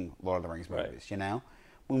making Lord of the Rings movies, right. You know?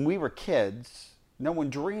 When we were kids, no one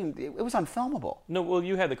dreamed. It was unfilmable. No, well,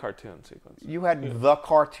 you had the cartoon sequence. You had the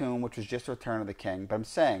cartoon, which was just Return of the King. But I'm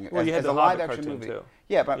saying, well, you had the live Hobbit action movie. Too.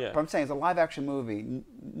 Yeah, but I'm saying, as a live action movie,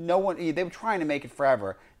 no one, they were trying to make it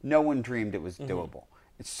forever. No one dreamed it was doable.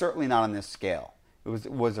 It's certainly not on this scale.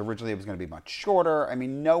 It was originally, it was going to be much shorter. I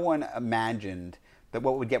mean, no one imagined that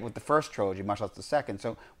what we'd get with the first trilogy, much less the second.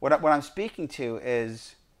 So what I'm speaking to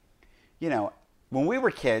is, you know, when we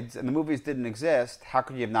were kids and the movies didn't exist, how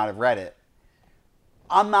could you not have read it?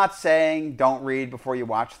 I'm not saying don't read before you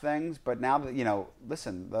watch things, but now that, you know,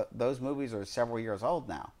 listen, those movies are several years old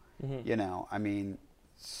now. You know, I mean,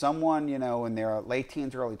 someone, you know, in their late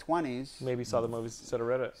teens, early 20s. Maybe saw the movies instead of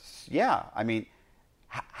read it. Yeah. I mean,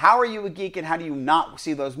 how are you a geek and how do you not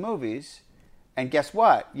see those movies? And guess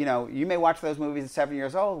what? You know, you may watch those movies at 7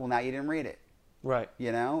 years old. Well, now you didn't read it. Right.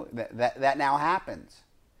 You know, that now happens.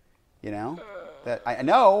 You know? that I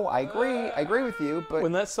know. I agree with you. But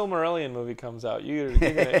when that Silmarillion movie comes out, you're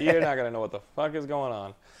not gonna know what the fuck is going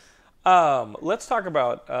on. Let's talk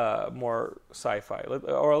about more sci-fi,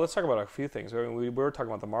 or let's talk about a few things. I mean, we were talking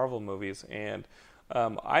about the Marvel movies, and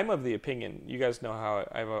I'm of the opinion. You guys know how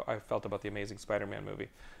I felt about the Amazing Spider-Man movie.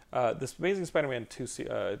 This Amazing Spider-Man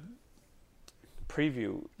 2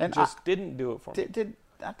 preview didn't do it for me. Did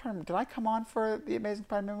I come on for the Amazing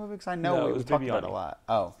Spider-Man movie? Because I know we talked about it a lot.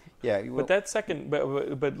 Oh, yeah. But that second,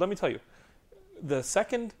 but let me tell you, the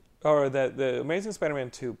second. Or the Amazing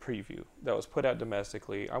Spider-Man 2 preview that was put out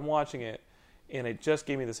domestically, I'm watching it, and it just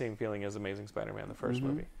gave me the same feeling as Amazing Spider-Man, the first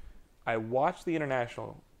movie. I watched the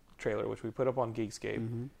international trailer, which we put up on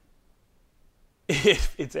Geekscape.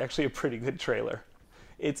 It's actually a pretty good trailer.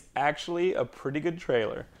 It's actually a pretty good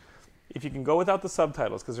trailer. If you can go without the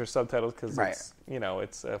subtitles, because there's subtitles, because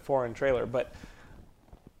it's a foreign trailer, but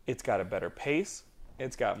it's got a better pace.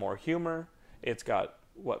 It's got more humor. It's got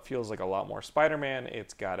what feels like a lot more Spider-Man.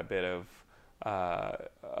 It's got a bit of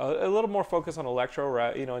a little more focus on Electro,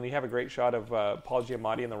 and you have a great shot of Paul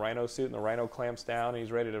Giamatti in the Rhino suit, and the Rhino clamps down, and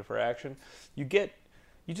he's ready for action. It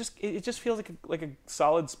just feels like a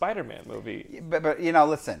solid Spider-Man movie. But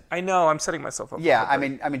listen. I know I'm setting myself up. Yeah, I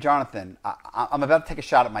mean, Jonathan, I'm about to take a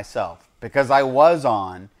shot at myself because I was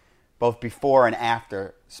on both before and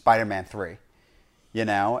after Spider-Man 3.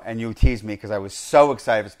 And you teased me because I was so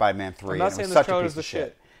excited for Spider-Man 3. I'm not saying the trailer's the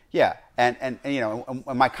shit. Yeah, and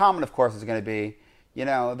my comment, of course, is going to be,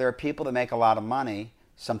 there are people that make a lot of money.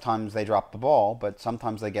 Sometimes they drop the ball, but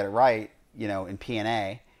sometimes they get it right, in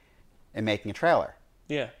P&A in making a trailer.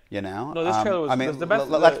 Yeah. No, this trailer was the best.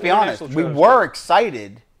 Let's be honest. We were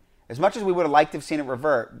excited. As much as we would have liked to have seen it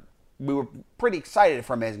revert, we were pretty excited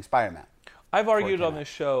for Amazing Spider-Man. I've argued on this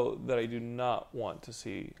show that I do not want to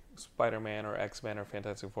see Spider-Man or X-Men or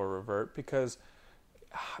Fantastic Four revert because,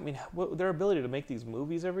 their ability to make these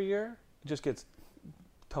movies every year just gets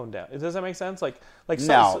toned down. Does that make sense? No.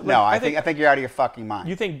 I think you're out of your fucking mind.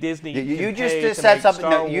 You think Disney? You just said something.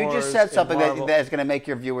 No, you just said something that is going to make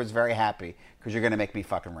your viewers very happy because you're going to make me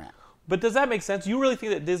fucking rant. But does that make sense? You really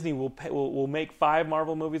think that Disney will make 5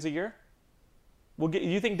 Marvel movies a year?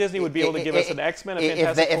 You think Disney would be able to give us an X-Men, a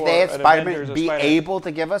Fantastic Four, if they had an Spider-Man, Avengers, be able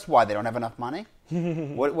to give us? Why, they don't have enough money?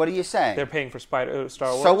 What are you saying? They're paying for Star Wars.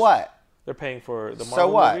 So what? They're paying for the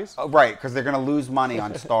Marvel movies. Oh, right, because they're going to lose money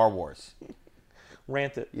on Star Wars.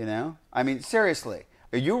 Rant it. Seriously.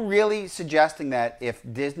 Are you really suggesting that if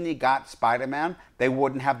Disney got Spider-Man, they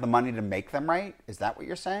wouldn't have the money to make them right? Is that what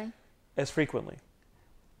you're saying? As frequently.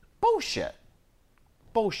 Bullshit.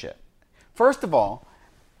 First of all,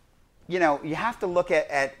 you have to look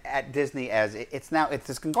at Disney as it's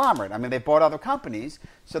this conglomerate. I mean, they bought other companies,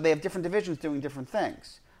 so they have different divisions doing different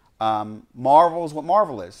things. Marvel is what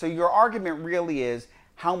Marvel is. So your argument really is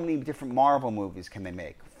how many different Marvel movies can they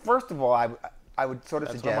make? First of all, I would sort of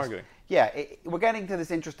That's suggest, what I'm arguing. Yeah, we're getting to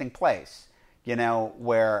this interesting place,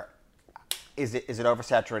 where is it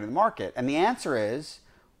oversaturating the market? And the answer is,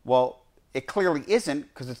 well, it clearly isn't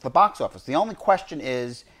because it's the box office. The only question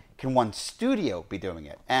is, can one studio be doing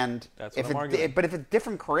it? And That's what I'm arguing. But if it's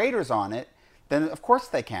different creators on it, then of course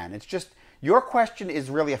they can. It's just your question is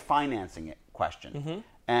really a financing question. Mm-hmm.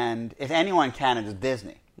 And if anyone can, it is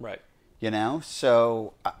Disney. Right.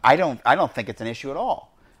 So I don't think it's an issue at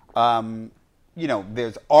all.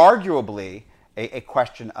 There's arguably a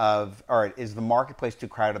question of, all right, is the marketplace too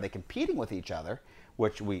crowded? Are they competing with each other?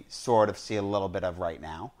 Which we sort of see a little bit of right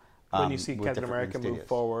now. When you see Captain America move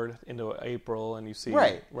forward into April, and you see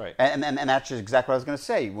right, and that's just exactly what I was going to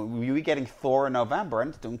say. We'll be getting Thor in November,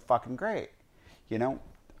 and it's doing fucking great. I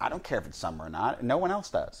don't care if it's summer or not. No one else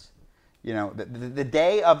does. The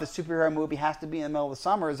day of the superhero movie has to be in the middle of the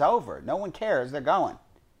summer is over. No one cares. They're going.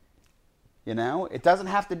 It doesn't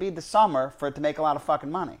have to be the summer for it to make a lot of fucking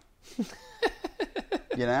money.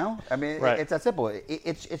 Right. It's that simple.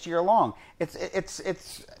 It's year long.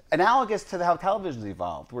 It's analogous to how television's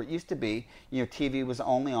evolved, where it used to be, TV was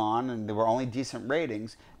only on and there were only decent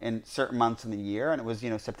ratings in certain months in the year, and it was,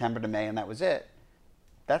 September to May, and that was it.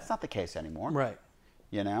 That's not the case anymore. Right.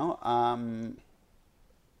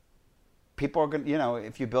 People are going to,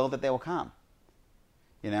 if you build it, they will come.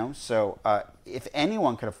 So if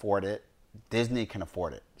anyone can afford it, Disney can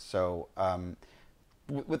afford it. So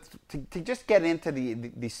to just get into the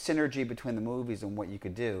synergy between the movies and what you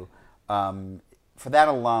could do, for that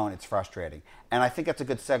alone, it's frustrating. And I think that's a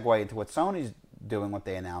good segue into what Sony's doing, what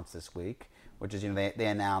they announced this week, which is, they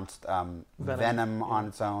announced Venom on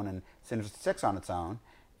its own and Sinister Six on its own.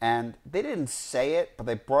 And they didn't say it, but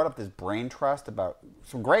they brought up this brain trust about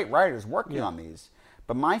some great writers working on these.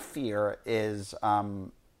 But my fear is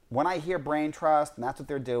when I hear brain trust and that's what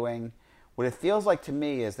they're doing, What it feels like to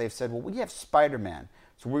me is they've said, well, we have Spider-Man,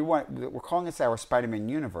 so we're calling this our Spider-Man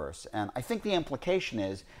universe. And I think the implication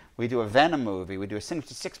is we do a Venom movie, we do a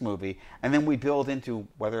Sinister Six movie, and then we build into,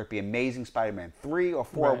 whether it be Amazing Spider-Man 3 or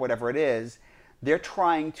 4 or whatever it is, they're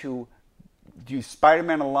trying to do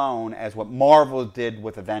Spider-Man alone as what Marvel did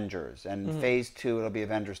with Avengers. And Phase 2, it'll be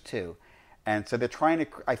Avengers 2. And so they're trying to,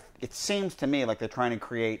 it seems to me like they're trying to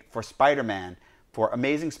create for Spider-Man, for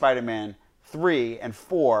Amazing Spider-Man 3 and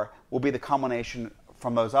 4 will be the culmination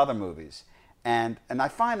from those other movies. And I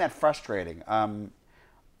find that frustrating.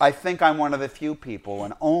 I think I'm one of the few people,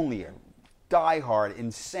 and only a diehard,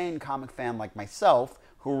 insane comic fan like myself,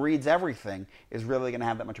 who reads everything, is really going to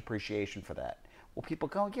have that much appreciation for that. Well, people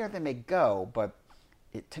go, yeah, they may go, but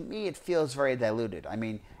to me it feels very diluted. I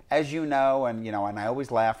mean, as you know, and I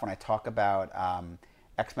always laugh when I talk about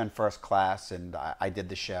X-Men First Class, and I did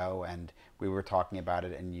the show, and we were talking about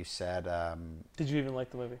it, and you said... Did you even like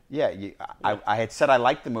the movie? Yeah, I had said I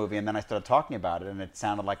liked the movie, and then I started talking about it, and it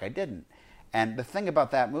sounded like I didn't. And the thing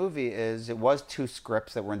about that movie is it was 2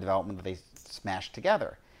 scripts that were in development that they smashed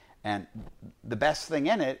together. And the best thing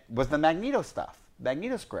in it was the Magneto stuff,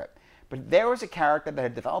 Magneto script. But there was a character that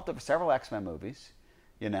had developed over several X-Men movies.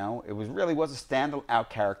 It really was a standout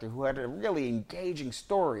character who had a really engaging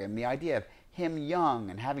story. And the idea of him young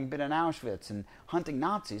and having been in Auschwitz and hunting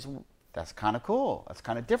Nazis, that's kind of cool. That's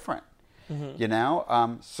kind of different.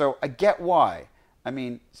 So I get why. I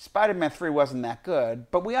mean, Spider-Man 3 wasn't that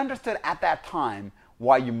good, but we understood at that time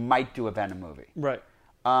why you might do a Venom movie. Right.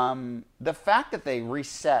 The fact that they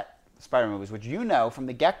reset Spider-Man movies, which from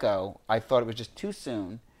the get-go, I thought it was just too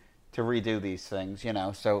soon to redo these things,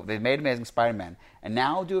 So they made Amazing Spider-Man. And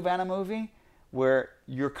now do a Venom movie where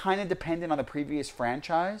you're kind of dependent on the previous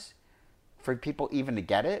franchise for people even to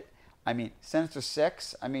get it. I mean, Sinister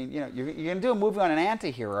Six, you're going to do a movie on an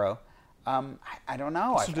anti-hero. I don't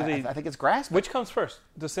know. So I think it's grasping. Which comes first?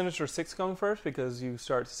 Does Sinister Six come first because you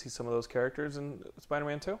start to see some of those characters in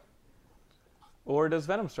Spider-Man 2? Or does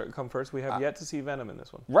Venom come first? We have yet to see Venom in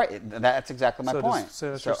this one. Right. That's exactly my point. Does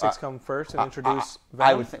Sinister Six come first and introduce Venom?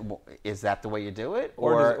 I would think, is that the way you do it?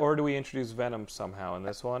 Or do we introduce Venom somehow in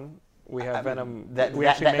this one? We have Venom. We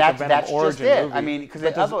actually make a Venom origin movie. I mean, because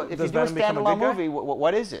if you do a standalone movie,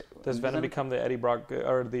 what is it? Does Venom become the Eddie Brock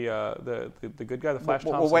or the good guy, the Flash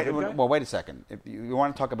Thompson? Good guy? Well, wait a second. If you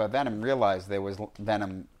want to talk about Venom, realize there was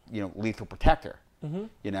Venom, Lethal Protector.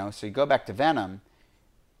 So you go back to Venom.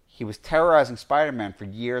 He was terrorizing Spider-Man for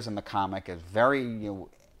years in the comic as very,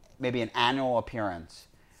 maybe an annual appearance.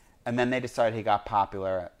 And then they decided he got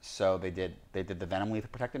popular, so they did the Venom Lethal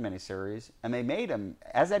Protector miniseries, and they made him,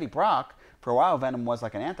 as Eddie Brock, for a while Venom was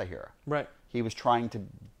like an anti-hero. Right. He was trying to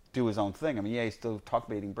do his own thing. I mean, he still talked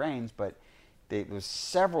about eating brains, but there was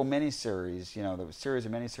several miniseries, there was a series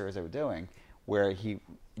of miniseries they were doing, where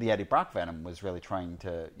the Eddie Brock Venom was really trying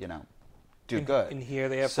to, do good. And here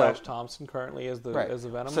they have Flash Thompson currently as the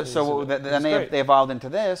Venom. Then they evolved into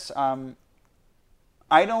this.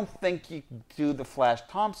 I don't think you do the Flash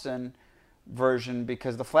Thompson version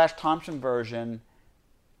because the Flash Thompson version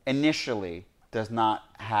initially does not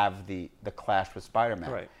have the clash with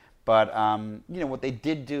Spider-Man. Right. But what they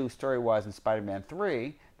did do story-wise in Spider-Man 3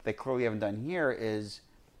 that they clearly haven't done here is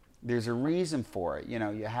there's a reason for it. You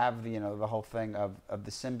have the whole thing of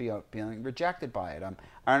the symbiote being rejected by it.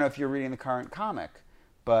 I don't know if you're reading the current comic,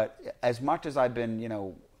 but as much as I've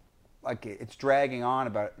been, like it's dragging on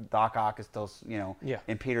about Doc Ock is still,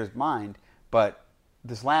 in Peter's mind. But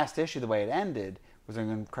this last issue, the way it ended, was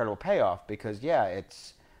an incredible payoff because,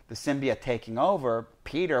 it's the symbiote taking over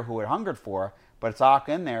Peter, who had hungered for, but it's Ock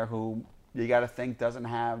in there who you got to think doesn't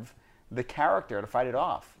have the character to fight it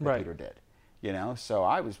off that Peter did. So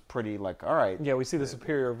I was pretty like, all right. Yeah, we see the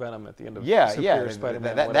Superior Venom at the end of Superior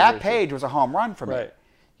Spider-Man. That page was a home run for me. Right.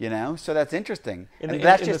 So that's interesting. And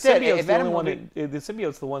that's just it. The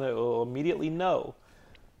symbiote's the one that will immediately know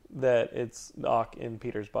that it's Ock in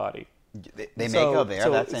Peter's body. They may go there.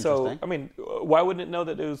 That's interesting. I mean, why wouldn't it know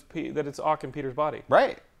that that it's Ock in Peter's body?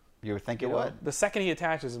 Right. You would think it would. The second he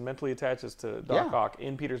attaches and mentally attaches to Doc Ock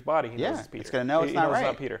in Peter's body, he knows it's Peter. It's going to know it's not right. It's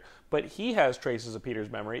not Peter. But he has traces of Peter's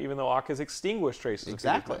memory, even though Ock has extinguished traces of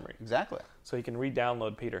Peter's memory. Exactly. So he can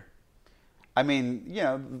re-download Peter. I mean,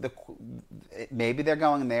 maybe they're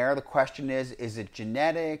going there. The question is it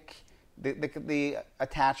genetic, the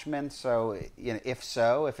attachment? So,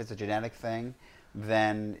 if it's a genetic thing,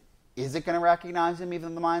 then is it going to recognize him even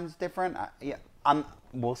though the mind's different?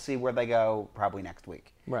 We'll see where they go probably next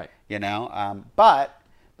week. Right. But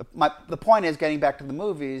the point is, getting back to the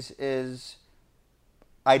movies, is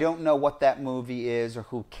I don't know what that movie is or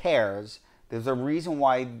who cares. There's a reason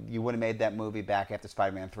why you would have made that movie back after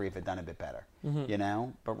Spider-Man 3 if it had done a bit better. You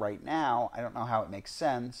know? But right now, I don't know how it makes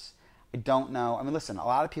sense. I don't know. I mean, listen, a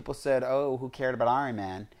lot of people said, oh, who cared about Iron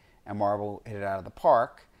Man? And Marvel hit it out of the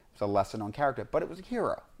park. It was a lesser-known character, but it was a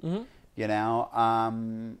hero. You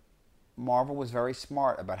know? Marvel was very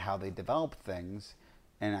smart about how they developed things,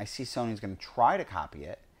 and I see Sony's going to try to copy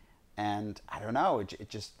it. And I don't know.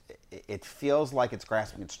 It feels like it's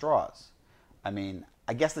grasping at straws. I mean,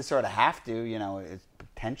 I guess they sort of have to. You know, it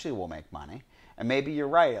potentially will make money, and maybe you're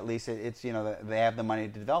right. At least it's you know they have the money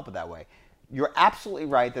to develop it that way. You're absolutely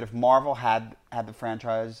right that if Marvel had the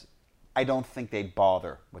franchise, I don't think they'd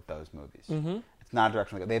bother with those movies. It's not a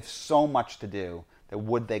direction they go. They have so much to do that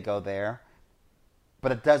would they go there?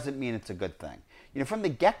 But it doesn't mean it's a good thing. You know, from the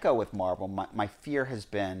get-go with Marvel, my fear has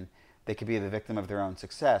been they could be the victim of their own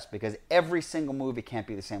success because every single movie can't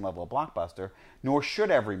be the same level of blockbuster, nor should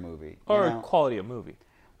every movie. Or quality of movie.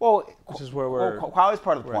 Well, which is where we're... quality is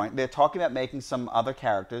part of the point. They're talking about making some other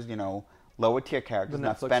characters, you know, lower-tier characters,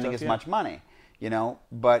 not spending as much money. You know,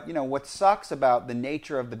 but, you know, what sucks about the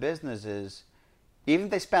nature of the business is even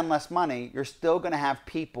if they spend less money, you're still going to have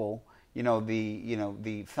people,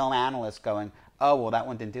 the film analysts going, oh, well, that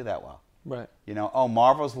one didn't do that well. Right. You know, oh,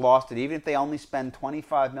 Marvel's lost it. Even if they only spend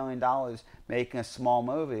 $25 million making a small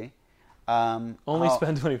movie. Spend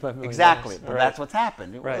 $25 million. Exactly. But that's what's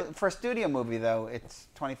happened. Right. For a studio movie, though, it's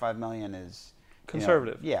 $25 million is...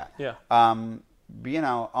 conservative. Yeah. But, you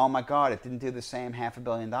know, oh, my God, it didn't do the same $500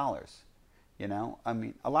 million. You know? I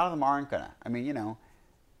mean, a lot of them aren't going to. I mean, you know...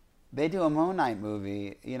 They do a Moon Knight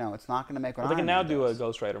movie, you know, it's not going to make what They can now do a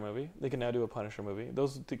Ghost Rider movie. They can now do a Punisher movie.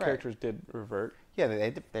 The characters did revert. Yeah,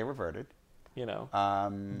 they reverted. You know,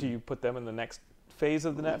 do you put them in the next phase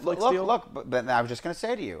of the Netflix deal? Look, but I was just going to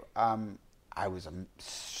say to you, I was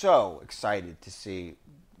so excited to see.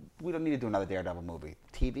 We don't need to do another Daredevil movie.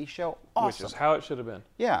 TV show, awesome. Which is how it should have been.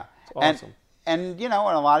 Yeah, it's awesome. And you know,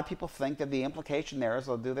 and a lot of people think that the implication there is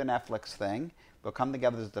they'll do their Netflix thing. They'll come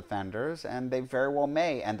together as Defenders, and they very well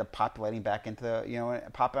may end up populating back into, you know,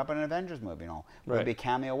 popping up in an Avengers movie. You know, will it be a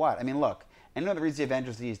cameo? What? I mean, look, anyone that reads the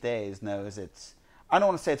Avengers these days knows it's. I don't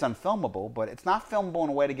want to say it's unfilmable, but it's not filmable in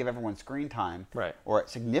a way to give everyone screen time, or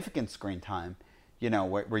significant screen time. You know,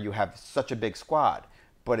 where you have such a big squad.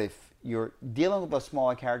 But if you're dealing with those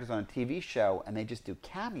smaller characters on a TV show and they just do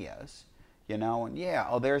cameos, you know, and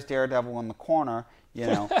there's Daredevil in the corner, you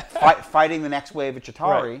know, fighting the next wave of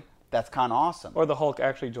Chitauri. Right. That's kind of awesome. Or the Hulk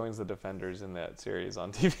actually joins the Defenders in that series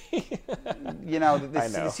on TV. You know, the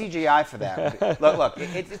CGI for that. Look,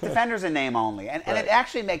 it's Defenders in name only. And it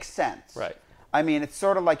actually makes sense. Right. I mean, it's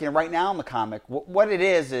sort of like, you know, right now in the comic, what it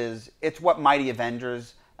is it's what Mighty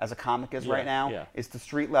Avengers as a comic is right now. Yeah. It's the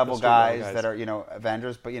street-level guys that are, you know,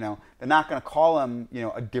 Avengers. But, you know, they're not going to call them, you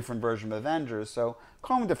know, a different version of Avengers. So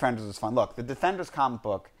calling them Defenders is fun. Look, the Defenders comic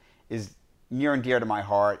book is near and dear to my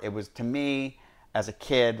heart. It was, to me... As a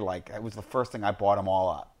kid, like, it was the first thing I bought them all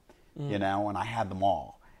up, you know, and I had them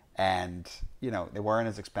all. And, you know, they weren't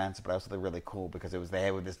as expensive, but also they're really cool because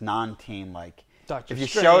they were this non-team, like, Doctor if you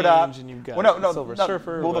Strange showed up... And you've got Silver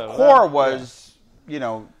Surfer. Well, the core was, you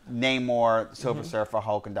know, Namor, Silver Surfer,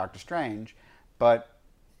 Hulk, and Doctor Strange. But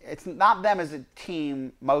it's not them as a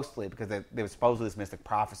team mostly because they were supposedly this mystic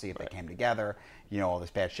prophecy if they came together. You know, all this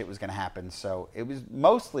bad shit was going to happen. So it was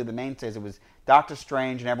mostly the mainstays. It was Doctor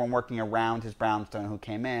Strange and everyone working around his brownstone who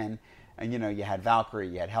came in. And, you know, you had Valkyrie,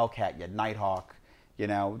 you had Hellcat, you had Nighthawk. You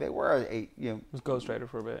know, they were you know... It was Ghost Rider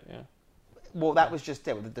for a bit, yeah. Well, that was just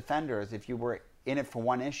it. With the Defenders, if you were in it for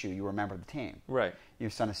one issue, you remember the team. Right. Your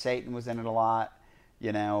Son of Satan was in it a lot,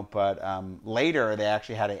 you know. But later, they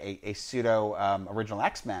actually had a pseudo original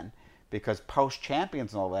X-Men because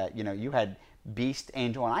post-Champions and all that, you know, you had Beast,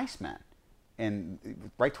 Angel, and Iceman.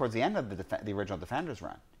 And right towards the end of the original Defenders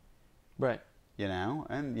run. Right. You know,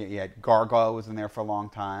 and you had Gargoyle was in there for a long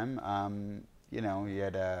time. You know, you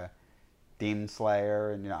had Demon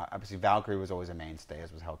Slayer, and, you know, obviously Valkyrie was always a mainstay,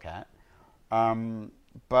 as was Hellcat.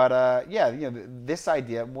 But you know, this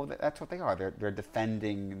idea, well, that's what they are. They're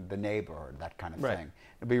defending the neighborhood, that kind of thing.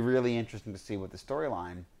 It'll be really interesting to see what the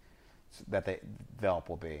storyline that they develop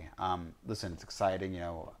will be. Listen, it's exciting. You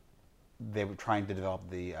know, they were trying to develop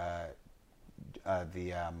the what do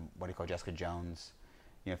you call Jessica Jones,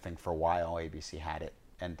 you know, thing for a while. ABC had it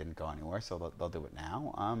and didn't go anywhere, so they'll do it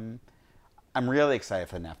now. I'm really excited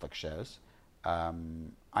for the Netflix shows.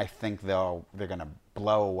 I think they're going to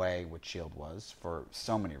blow away what S.H.I.E.L.D. was for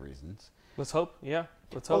so many reasons. Let's hope. Yeah,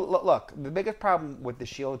 let's hope. Well, look, the biggest problem with the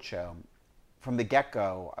S.H.I.E.L.D. show, from the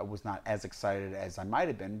get-go, I was not as excited as I might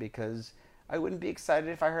have been because I wouldn't be excited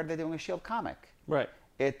if I heard they're doing a S.H.I.E.L.D. comic. Right.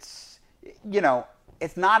 It's, you know,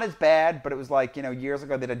 it's not as bad, but it was like, years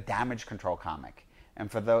ago they did a Damage Control comic. And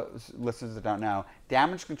for those listeners that don't know,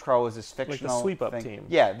 Damage Control is this fictional like the sweep-up thing. team.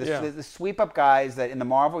 Yeah, the sweep-up guys that in the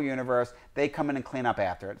Marvel Universe, they come in and clean up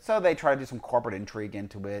after it. So they try to do some corporate intrigue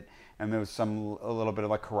into it, and there was a little bit of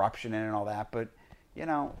like corruption in it and all that. But,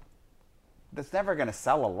 that's never going to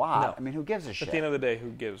sell a lot. No. I mean, who gives a shit? At the end of the day, who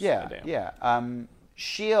gives a damn? Yeah.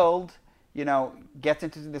 S.H.I.E.L.D., gets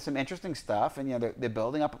into some interesting stuff, and, they're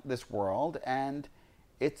building up this world, and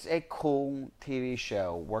it's a cool TV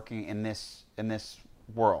show working in this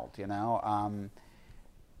world,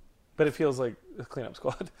 But it feels like a cleanup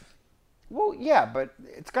squad. Well, yeah, but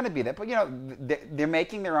it's going to be that. But, they're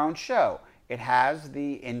making their own show. It has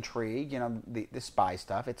the intrigue, the spy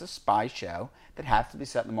stuff. It's a spy show that has to be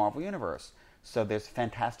set in the Marvel Universe. So there's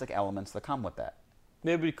fantastic elements that come with that.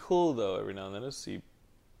 It'd be cool, though, every now and then to see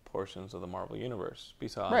portions of the Marvel Universe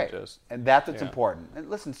besides right. just... And that's what's important. And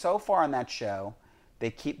listen, so far on that show,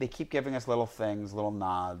 they keep giving us little things, little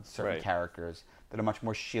nods, certain characters that are much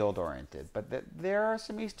more S.H.I.E.L.D. oriented. But there are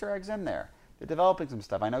some Easter eggs in there. They're developing some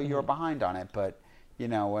stuff. I know you're behind on it, but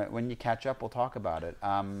when you catch up, we'll talk about it.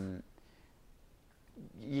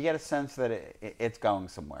 You get a sense that it's going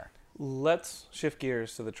somewhere. Let's shift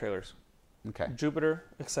gears to the trailers. Okay. Jupiter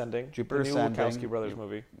Ascending. The new Wachowski brothers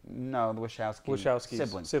movie. No, the Wachowski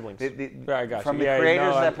siblings. I got from you. the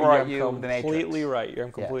creators that brought you The Matrix. Completely right. You're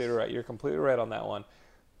completely right. You're completely right on that one.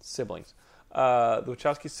 Siblings. The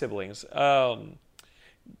Wachowski siblings.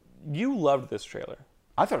 You loved this trailer.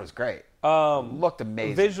 I thought it was great. Looked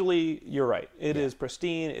amazing. Visually, you're right. It is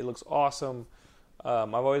pristine. It looks awesome.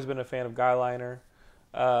 I've always been a fan of Guy Liner.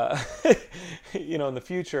 In the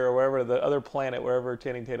future or wherever, the other planet, wherever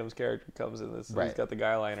Channing Tatum's character comes in this, he's got the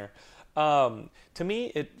Guy Liner. To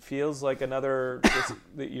me, it feels like another,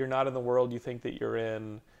 that you're not in the world you think that you're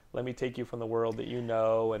in. Let me take you from the world that you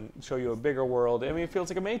know and show you a bigger world. I mean, it feels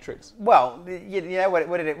like a Matrix. Well,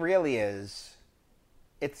 what it really is,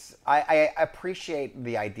 I appreciate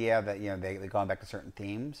the idea that, they're going back to certain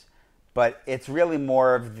themes, but it's really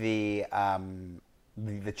more of the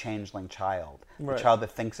changeling child. Right. The child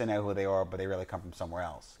that thinks they know who they are, but they really come from somewhere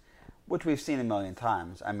else, which we've seen a million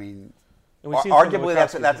times. I mean, arguably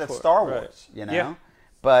that's at Star Wars, right. Yeah.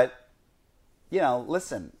 But,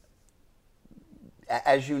 listen,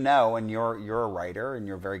 as you know, and you're a writer, and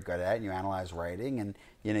you're very good at it, and you analyze writing, and,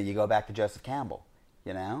 you go back to Joseph Campbell,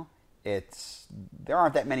 there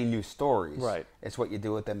aren't that many new stories. Right. It's what you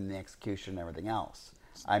do with them in the execution and everything else.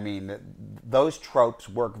 I mean, those tropes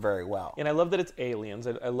work very well. And I love that it's aliens.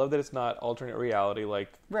 I love that it's not alternate reality,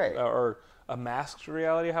 or a masked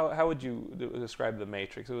reality. How would you describe the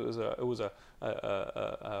Matrix? It was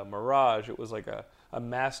a mirage. It was like a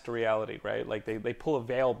masked reality, right? Like they pull a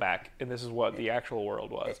veil back, and this is what the actual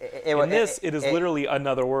world was. It is literally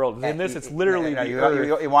another world. In this, it's literally the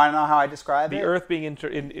Earth. You want to know how I describe it? The Earth being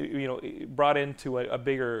brought into a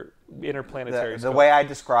bigger interplanetary scope. The way I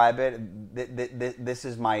describe it, this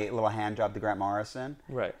is my little hand job to Grant Morrison.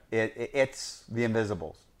 Right. It's the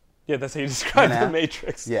Invisibles. Yeah, that's how you describe the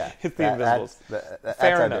Matrix. Yeah, it's the Invisibles. That's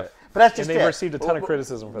Fair enough. But that's just and they've received a ton of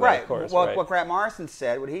criticism for that, of course. Well, what Grant Morrison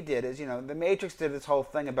said, what he did is, the Matrix did this whole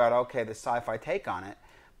thing about, the sci-fi take on it.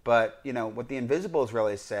 But, what the Invisibles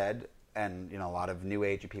really said, and, a lot of new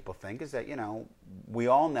age people think, is that, we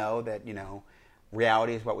all know that,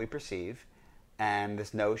 reality is what we perceive. And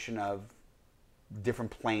this notion of different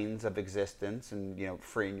planes of existence and,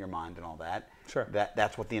 freeing your mind and all that. Sure.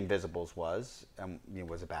 That's what the Invisibles was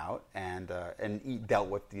about, and he dealt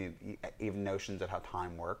with even notions of how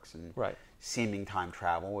time works and seeming time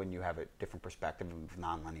travel when you have a different perspective of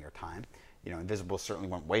nonlinear time. Invisibles certainly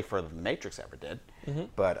went way further than the Matrix ever did,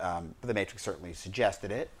 but the Matrix certainly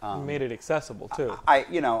suggested it. Made it accessible too.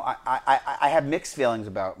 I have mixed feelings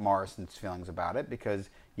about Morrison's feelings about it because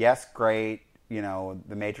yes, great.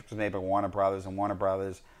 The Matrix was made by Warner Brothers, and Warner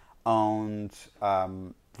Brothers owned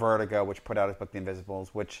Vertigo, which put out his book The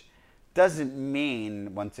Invisibles, which doesn't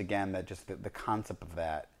mean, once again, that just the concept of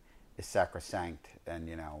that is sacrosanct and,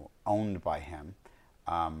 owned by him.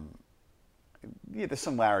 The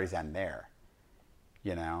similarities end there.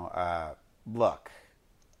 Look,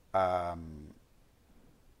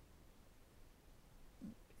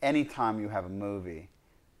 anytime you have a movie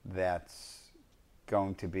that's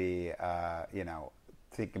going to be,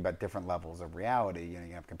 thinking about different levels of reality,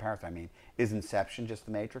 you have comparison. I mean, is Inception just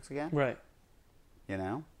The Matrix again? Right.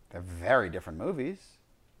 They're very different movies,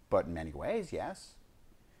 but in many ways, yes.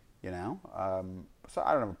 So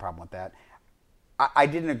I don't have a problem with that. I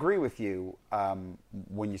didn't agree with you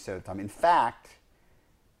when you said it, Tom. In fact,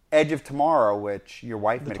 Edge of Tomorrow, which your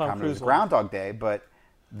wife made a comment, was Groundhog Day, but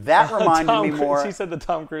That reminded me more. She said the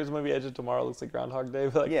Tom Cruise movie Edge of Tomorrow looks like Groundhog Day,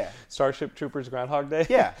 but like Starship Troopers Groundhog Day.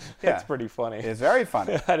 Yeah, That's pretty funny. It's very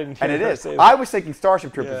funny. I didn't hear and it is. Say that. I was thinking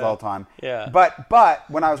Starship Troopers all the time. Yeah. But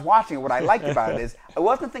when I was watching it, what I liked about it is I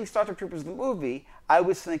wasn't thinking Starship Troopers the movie. I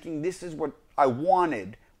was thinking this is what I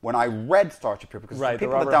wanted when I read Starship Troopers. Because for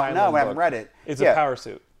people that don't know and haven't read it, it's a power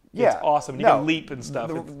suit. Yeah. It's awesome. You can leap and stuff.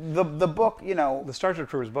 The book, the Starship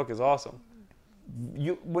Troopers book is awesome.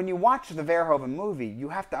 When you watch the Verhoeven movie, you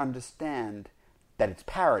have to understand that it's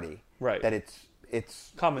parody, right? That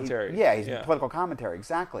it's commentary. He's political commentary,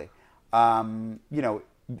 exactly.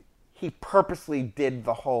 He purposely did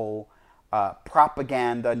the whole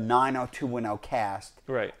propaganda 90210 cast,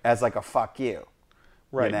 right, as like a fuck you.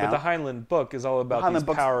 Right, but the Heinlein book is all about these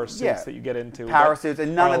power suits that you get into. Power suits,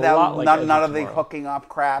 and none of that, none of the hooking up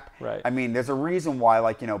crap. Right. I mean, there's a reason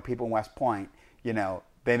why, people in West Point,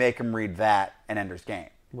 they make them read that and Ender's Game.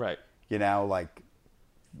 Right. It's a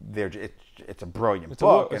brilliant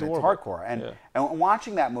book, and it's hardcore. And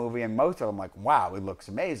watching that movie, and most of them, like, wow, it looks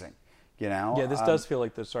amazing. Yeah, this does feel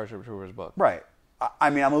like the Starship Troopers book. Right.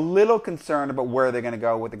 I mean, I'm a little concerned about where they're going to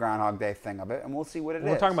go with the Groundhog Day thing of it, and we'll see what it is.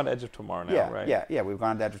 We're talking about Edge of Tomorrow now, right? Yeah, we've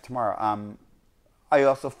gone to Edge of Tomorrow. I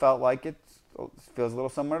also felt like it feels a little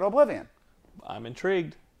similar to Oblivion. I'm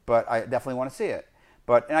intrigued. But I definitely want to see it.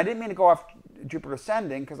 And I didn't mean to go off Jupiter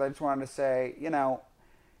Ascending, because I just wanted to say,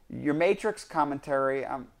 your Matrix commentary...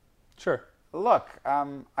 Sure. Look,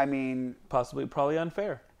 I mean... Probably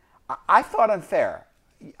unfair. I thought unfair.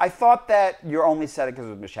 I thought that you're only said it because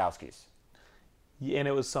it was Wachowski's. And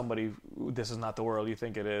it was somebody, this is not the world you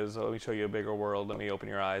think it is. Let me show you a bigger world. Let me open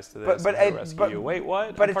your eyes to this. Rescue you. Wait, what?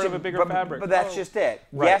 I'm part of a bigger fabric. But that's just it.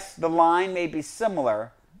 Right. Yes, the line may be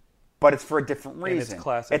similar, but it's for a different reason. And it's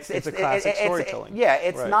classic. It's a classic storytelling.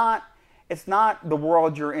 It's not the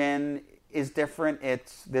world you're in is different.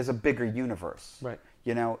 There's a bigger universe. Right.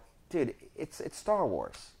 Dude, it's Star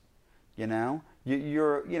Wars. You're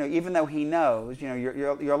even though he knows,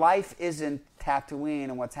 your life isn't Tatooine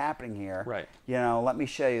and what's happening here. Right. Let me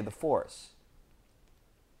show you the Force.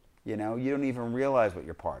 You don't even realize what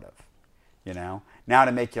you're part of. Now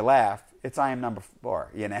to make you laugh, it's I Am Number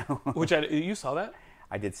 4. Which you saw that?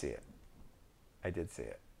 I did see it. It's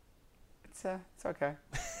okay.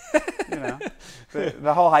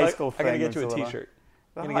 The whole high school thing. I gotta get you a T-shirt.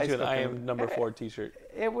 I'm gonna get you an I Am Number 4 T-shirt.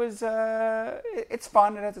 It was. It's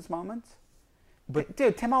fun. It has its moments. But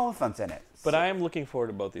dude, Tim Oliphant's in it. But I am looking forward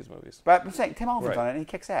to both these movies. But I'm saying Tim Oliphant's on it, and he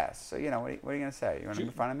kicks ass. So what are you going to say? You want to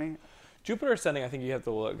make fun of me? Jupiter Ascending, I think you have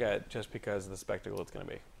to look at just because of the spectacle it's going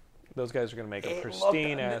to be. Those guys are going to make a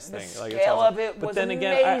pristine ass thing. The scale of it was amazing.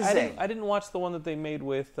 Again, I didn't watch the one that they made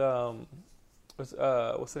with what's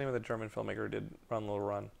the name of the German filmmaker who did Run Little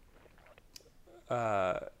Run?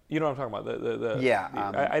 You know what I'm talking about?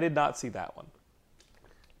 I did not see that one.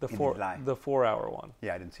 The 4-hour one.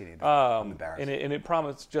 Yeah, I didn't see it either. I'm embarrassed. And it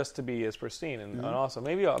promised just to be as pristine and awesome.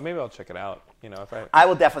 Maybe I'll check it out. If I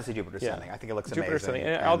will definitely see Jupiter Ascending. I think it looks amazing. Ascending,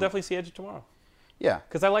 and I'll definitely see Edge of Tomorrow. Yeah,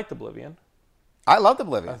 because I liked Oblivion. I loved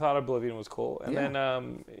Oblivion. I thought Oblivion was cool, and then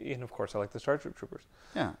and of course I like the Starship Troopers.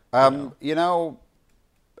 Yeah, And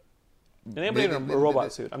anybody in a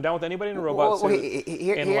robot suit. I'm down with anybody in a robot suit.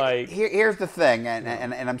 Here's the thing,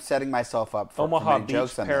 and I'm setting myself up for Omaha many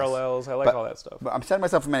jokes on parallels. this. I like all that stuff. But I'm setting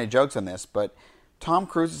myself for many jokes on this. But Tom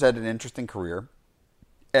Cruise has had an interesting career,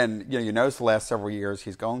 and you notice the last several years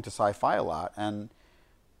he's going to sci-fi a lot, and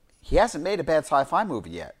he hasn't made a bad sci-fi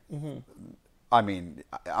movie yet. Mm-hmm. I mean,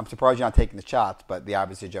 I'm surprised you're not taking the shots, but the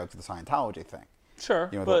obviously jokes of the Scientology thing.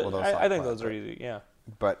 Sure, but I think those are easy. Yeah,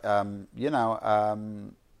 but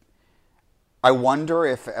I wonder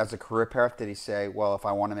if, as a career path, did he say, well, if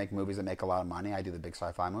I want to make movies that make a lot of money, I do the big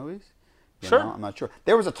sci-fi movies? Sure. I'm not sure.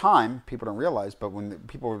 There was a time, people don't realize, but when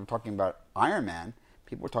people were talking about Iron Man,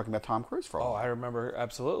 people were talking about Tom Cruise for a while. Oh, I remember,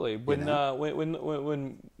 absolutely. When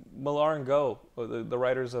Millar and Go, the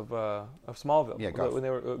writers of Smallville, Goth. when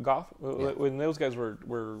they were when those guys were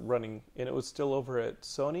running, and it was still over at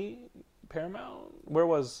Sony, Paramount?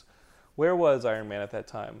 Where was Iron Man at that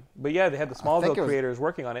time? But yeah, they had the Smallville creators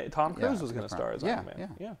working on it. Tom Cruise was going to star as Iron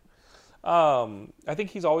Man. Yeah. I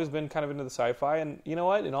think he's always been kind of into the sci-fi, and you know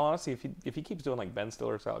what? In all honesty, if he keeps doing like Ben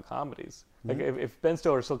Stiller style comedies, like if Ben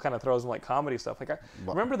Stiller still kind of throws in like comedy stuff, like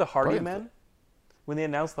remember the Hardy Men? When they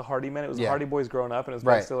announced the Hardy Men, it was the Hardy Boys growing up, and it was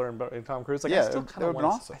Ben Stiller and Tom Cruise. Like I still kind of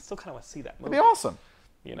want to see that movie. It'd be awesome.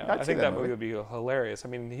 I think that movie would be hilarious. I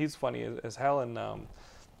mean, he's funny as hell, and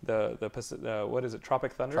what is it,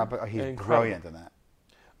 Tropic Thunder? He's brilliant in that.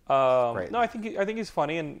 Great. No, I think he's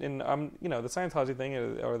funny, and the Scientology thing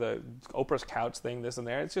or the Oprah's couch thing, this and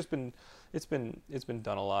there. It's been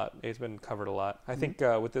done a lot. It's been covered a lot. I think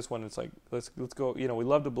with this one, it's like let's go. We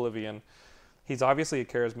loved Oblivion. He's obviously a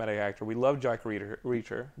charismatic actor. We love Jack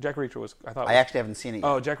Reacher. Jack Reacher was I actually haven't seen it yet.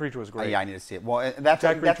 Oh, Jack Reacher was great. Yeah, I need to see it. Well, that's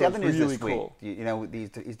Jack the other Reacher news was really this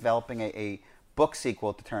week. cool. He's developing a book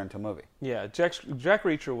sequel to turn into a movie. Yeah, Jack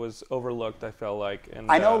Reacher was overlooked, I felt like. And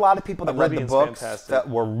I know a lot of people that read the Oblivion's books fantastic. that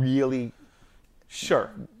were really...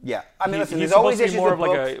 Sure. Yeah. I mean, listen, he's there's always supposed to be issues more with of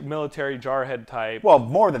like books. a military jarhead type. Well,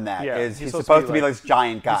 more than that. Yeah, He's supposed to be like this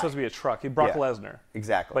giant guy. He's supposed to be a truck. Brock Yeah, Lesnar.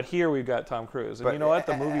 Exactly. But here we've got Tom Cruise. And you know what?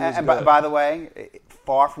 The movie was and good. by the way,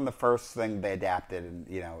 far from the first thing they adapted,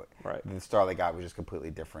 and Right. the star they got was just completely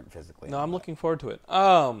different physically. No, I'm looking forward to it.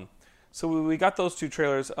 So we got those two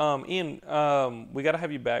trailers. Ian, we got to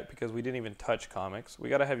have you back because we didn't even touch comics. We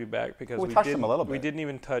got to have you back because we touched them a little bit. We didn't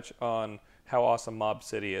even touch on how awesome Mob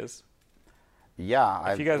City is.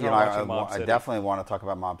 Yeah, If you guys aren't watching Mob City, I definitely want to talk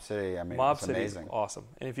about Mob City. I mean, Mob it's City is amazing. awesome.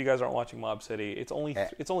 And if you guys aren't watching Mob City, it's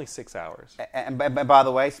only 6 hours. And by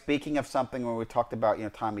the way, speaking of something where we talked about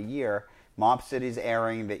time of year, Mob City's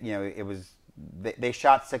airing. That it was they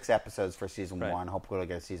shot 6 episodes for season 1. Hopefully, we'll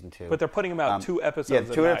get a season 2. But they're putting them out 2 episodes.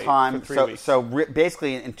 Yeah, 2 at a time. For 3 weeks. So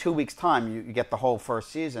basically, in 2 weeks' time, you get the whole first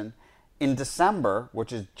season. In December,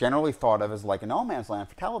 which is generally thought of as like a no man's land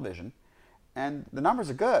for television, and the numbers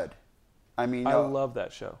are good. I mean, I love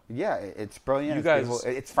that show. Yeah, it's brilliant. You guys,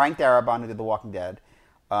 it's Frank Darabont who did The Walking Dead.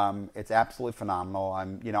 It's absolutely phenomenal.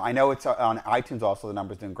 I know it's on iTunes also. The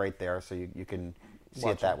numbers doing great there, so you can see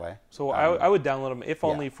it that way. So I would download them if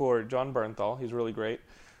only for John Bernthal. He's really great.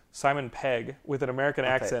 Simon Pegg with an American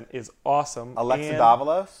accent is awesome. Alexa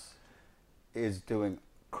Davalos is doing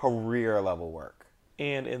career level work.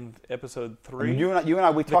 And in episode 3, you and I,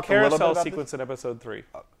 we talked a little bit about the carousel this? sequence in episode 3.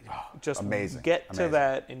 Just amazing. Get to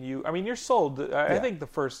that, and you're sold. I think the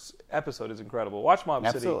first episode is incredible. Watch Mob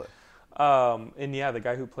City. Absolutely. And the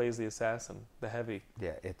guy who plays the assassin, the heavy.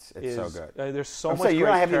 Yeah, it's so good. There's so much. So you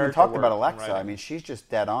and I haven't even talked about Alexa. Right. I mean, she's just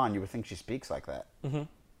dead on. You would think she speaks like that. Mm-hmm.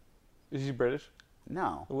 Is she British?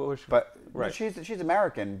 No, what was she? But right. she's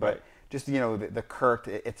American. But right. just the curt.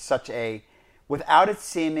 It's such a, without it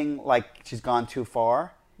seeming like she's gone too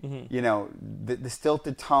far. Mm-hmm. The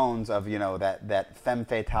stilted tones of that femme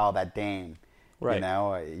fatale, that dame. Right.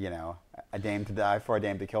 A dame to die for, a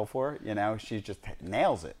dame to kill for. She just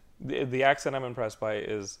nails it. The accent I'm impressed by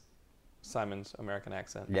is Simon's American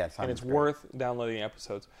accent. Yeah, and it's worth downloading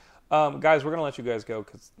episodes. Guys, we're going to let you guys go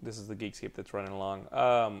because this is the Geekscape that's running along.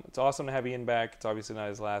 It's awesome to have Ian back. It's obviously not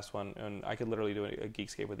his last one, and I could literally do a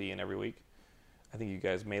Geekscape with Ian every week. I think you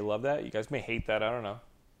guys may love that. You guys may hate that. I don't know.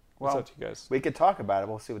 What's up to you guys? We could talk about it.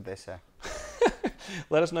 We'll see what they say.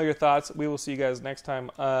 Let us know your thoughts. We will see you guys next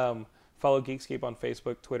time. Follow Geekscape on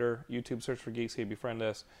Facebook, Twitter, YouTube. Search for Geekscape. Befriend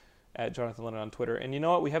us at Jonathan Lennon on Twitter. And you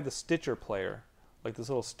know what? We have the Stitcher player, like this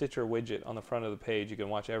little Stitcher widget on the front of the page. You can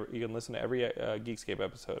you can listen to every Geekscape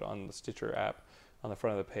episode on the Stitcher app on the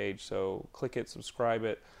front of the page. So click it, subscribe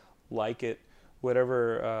it, like it,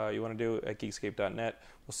 whatever you want to do at Geekscape.net.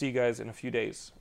 We'll see you guys in a few days.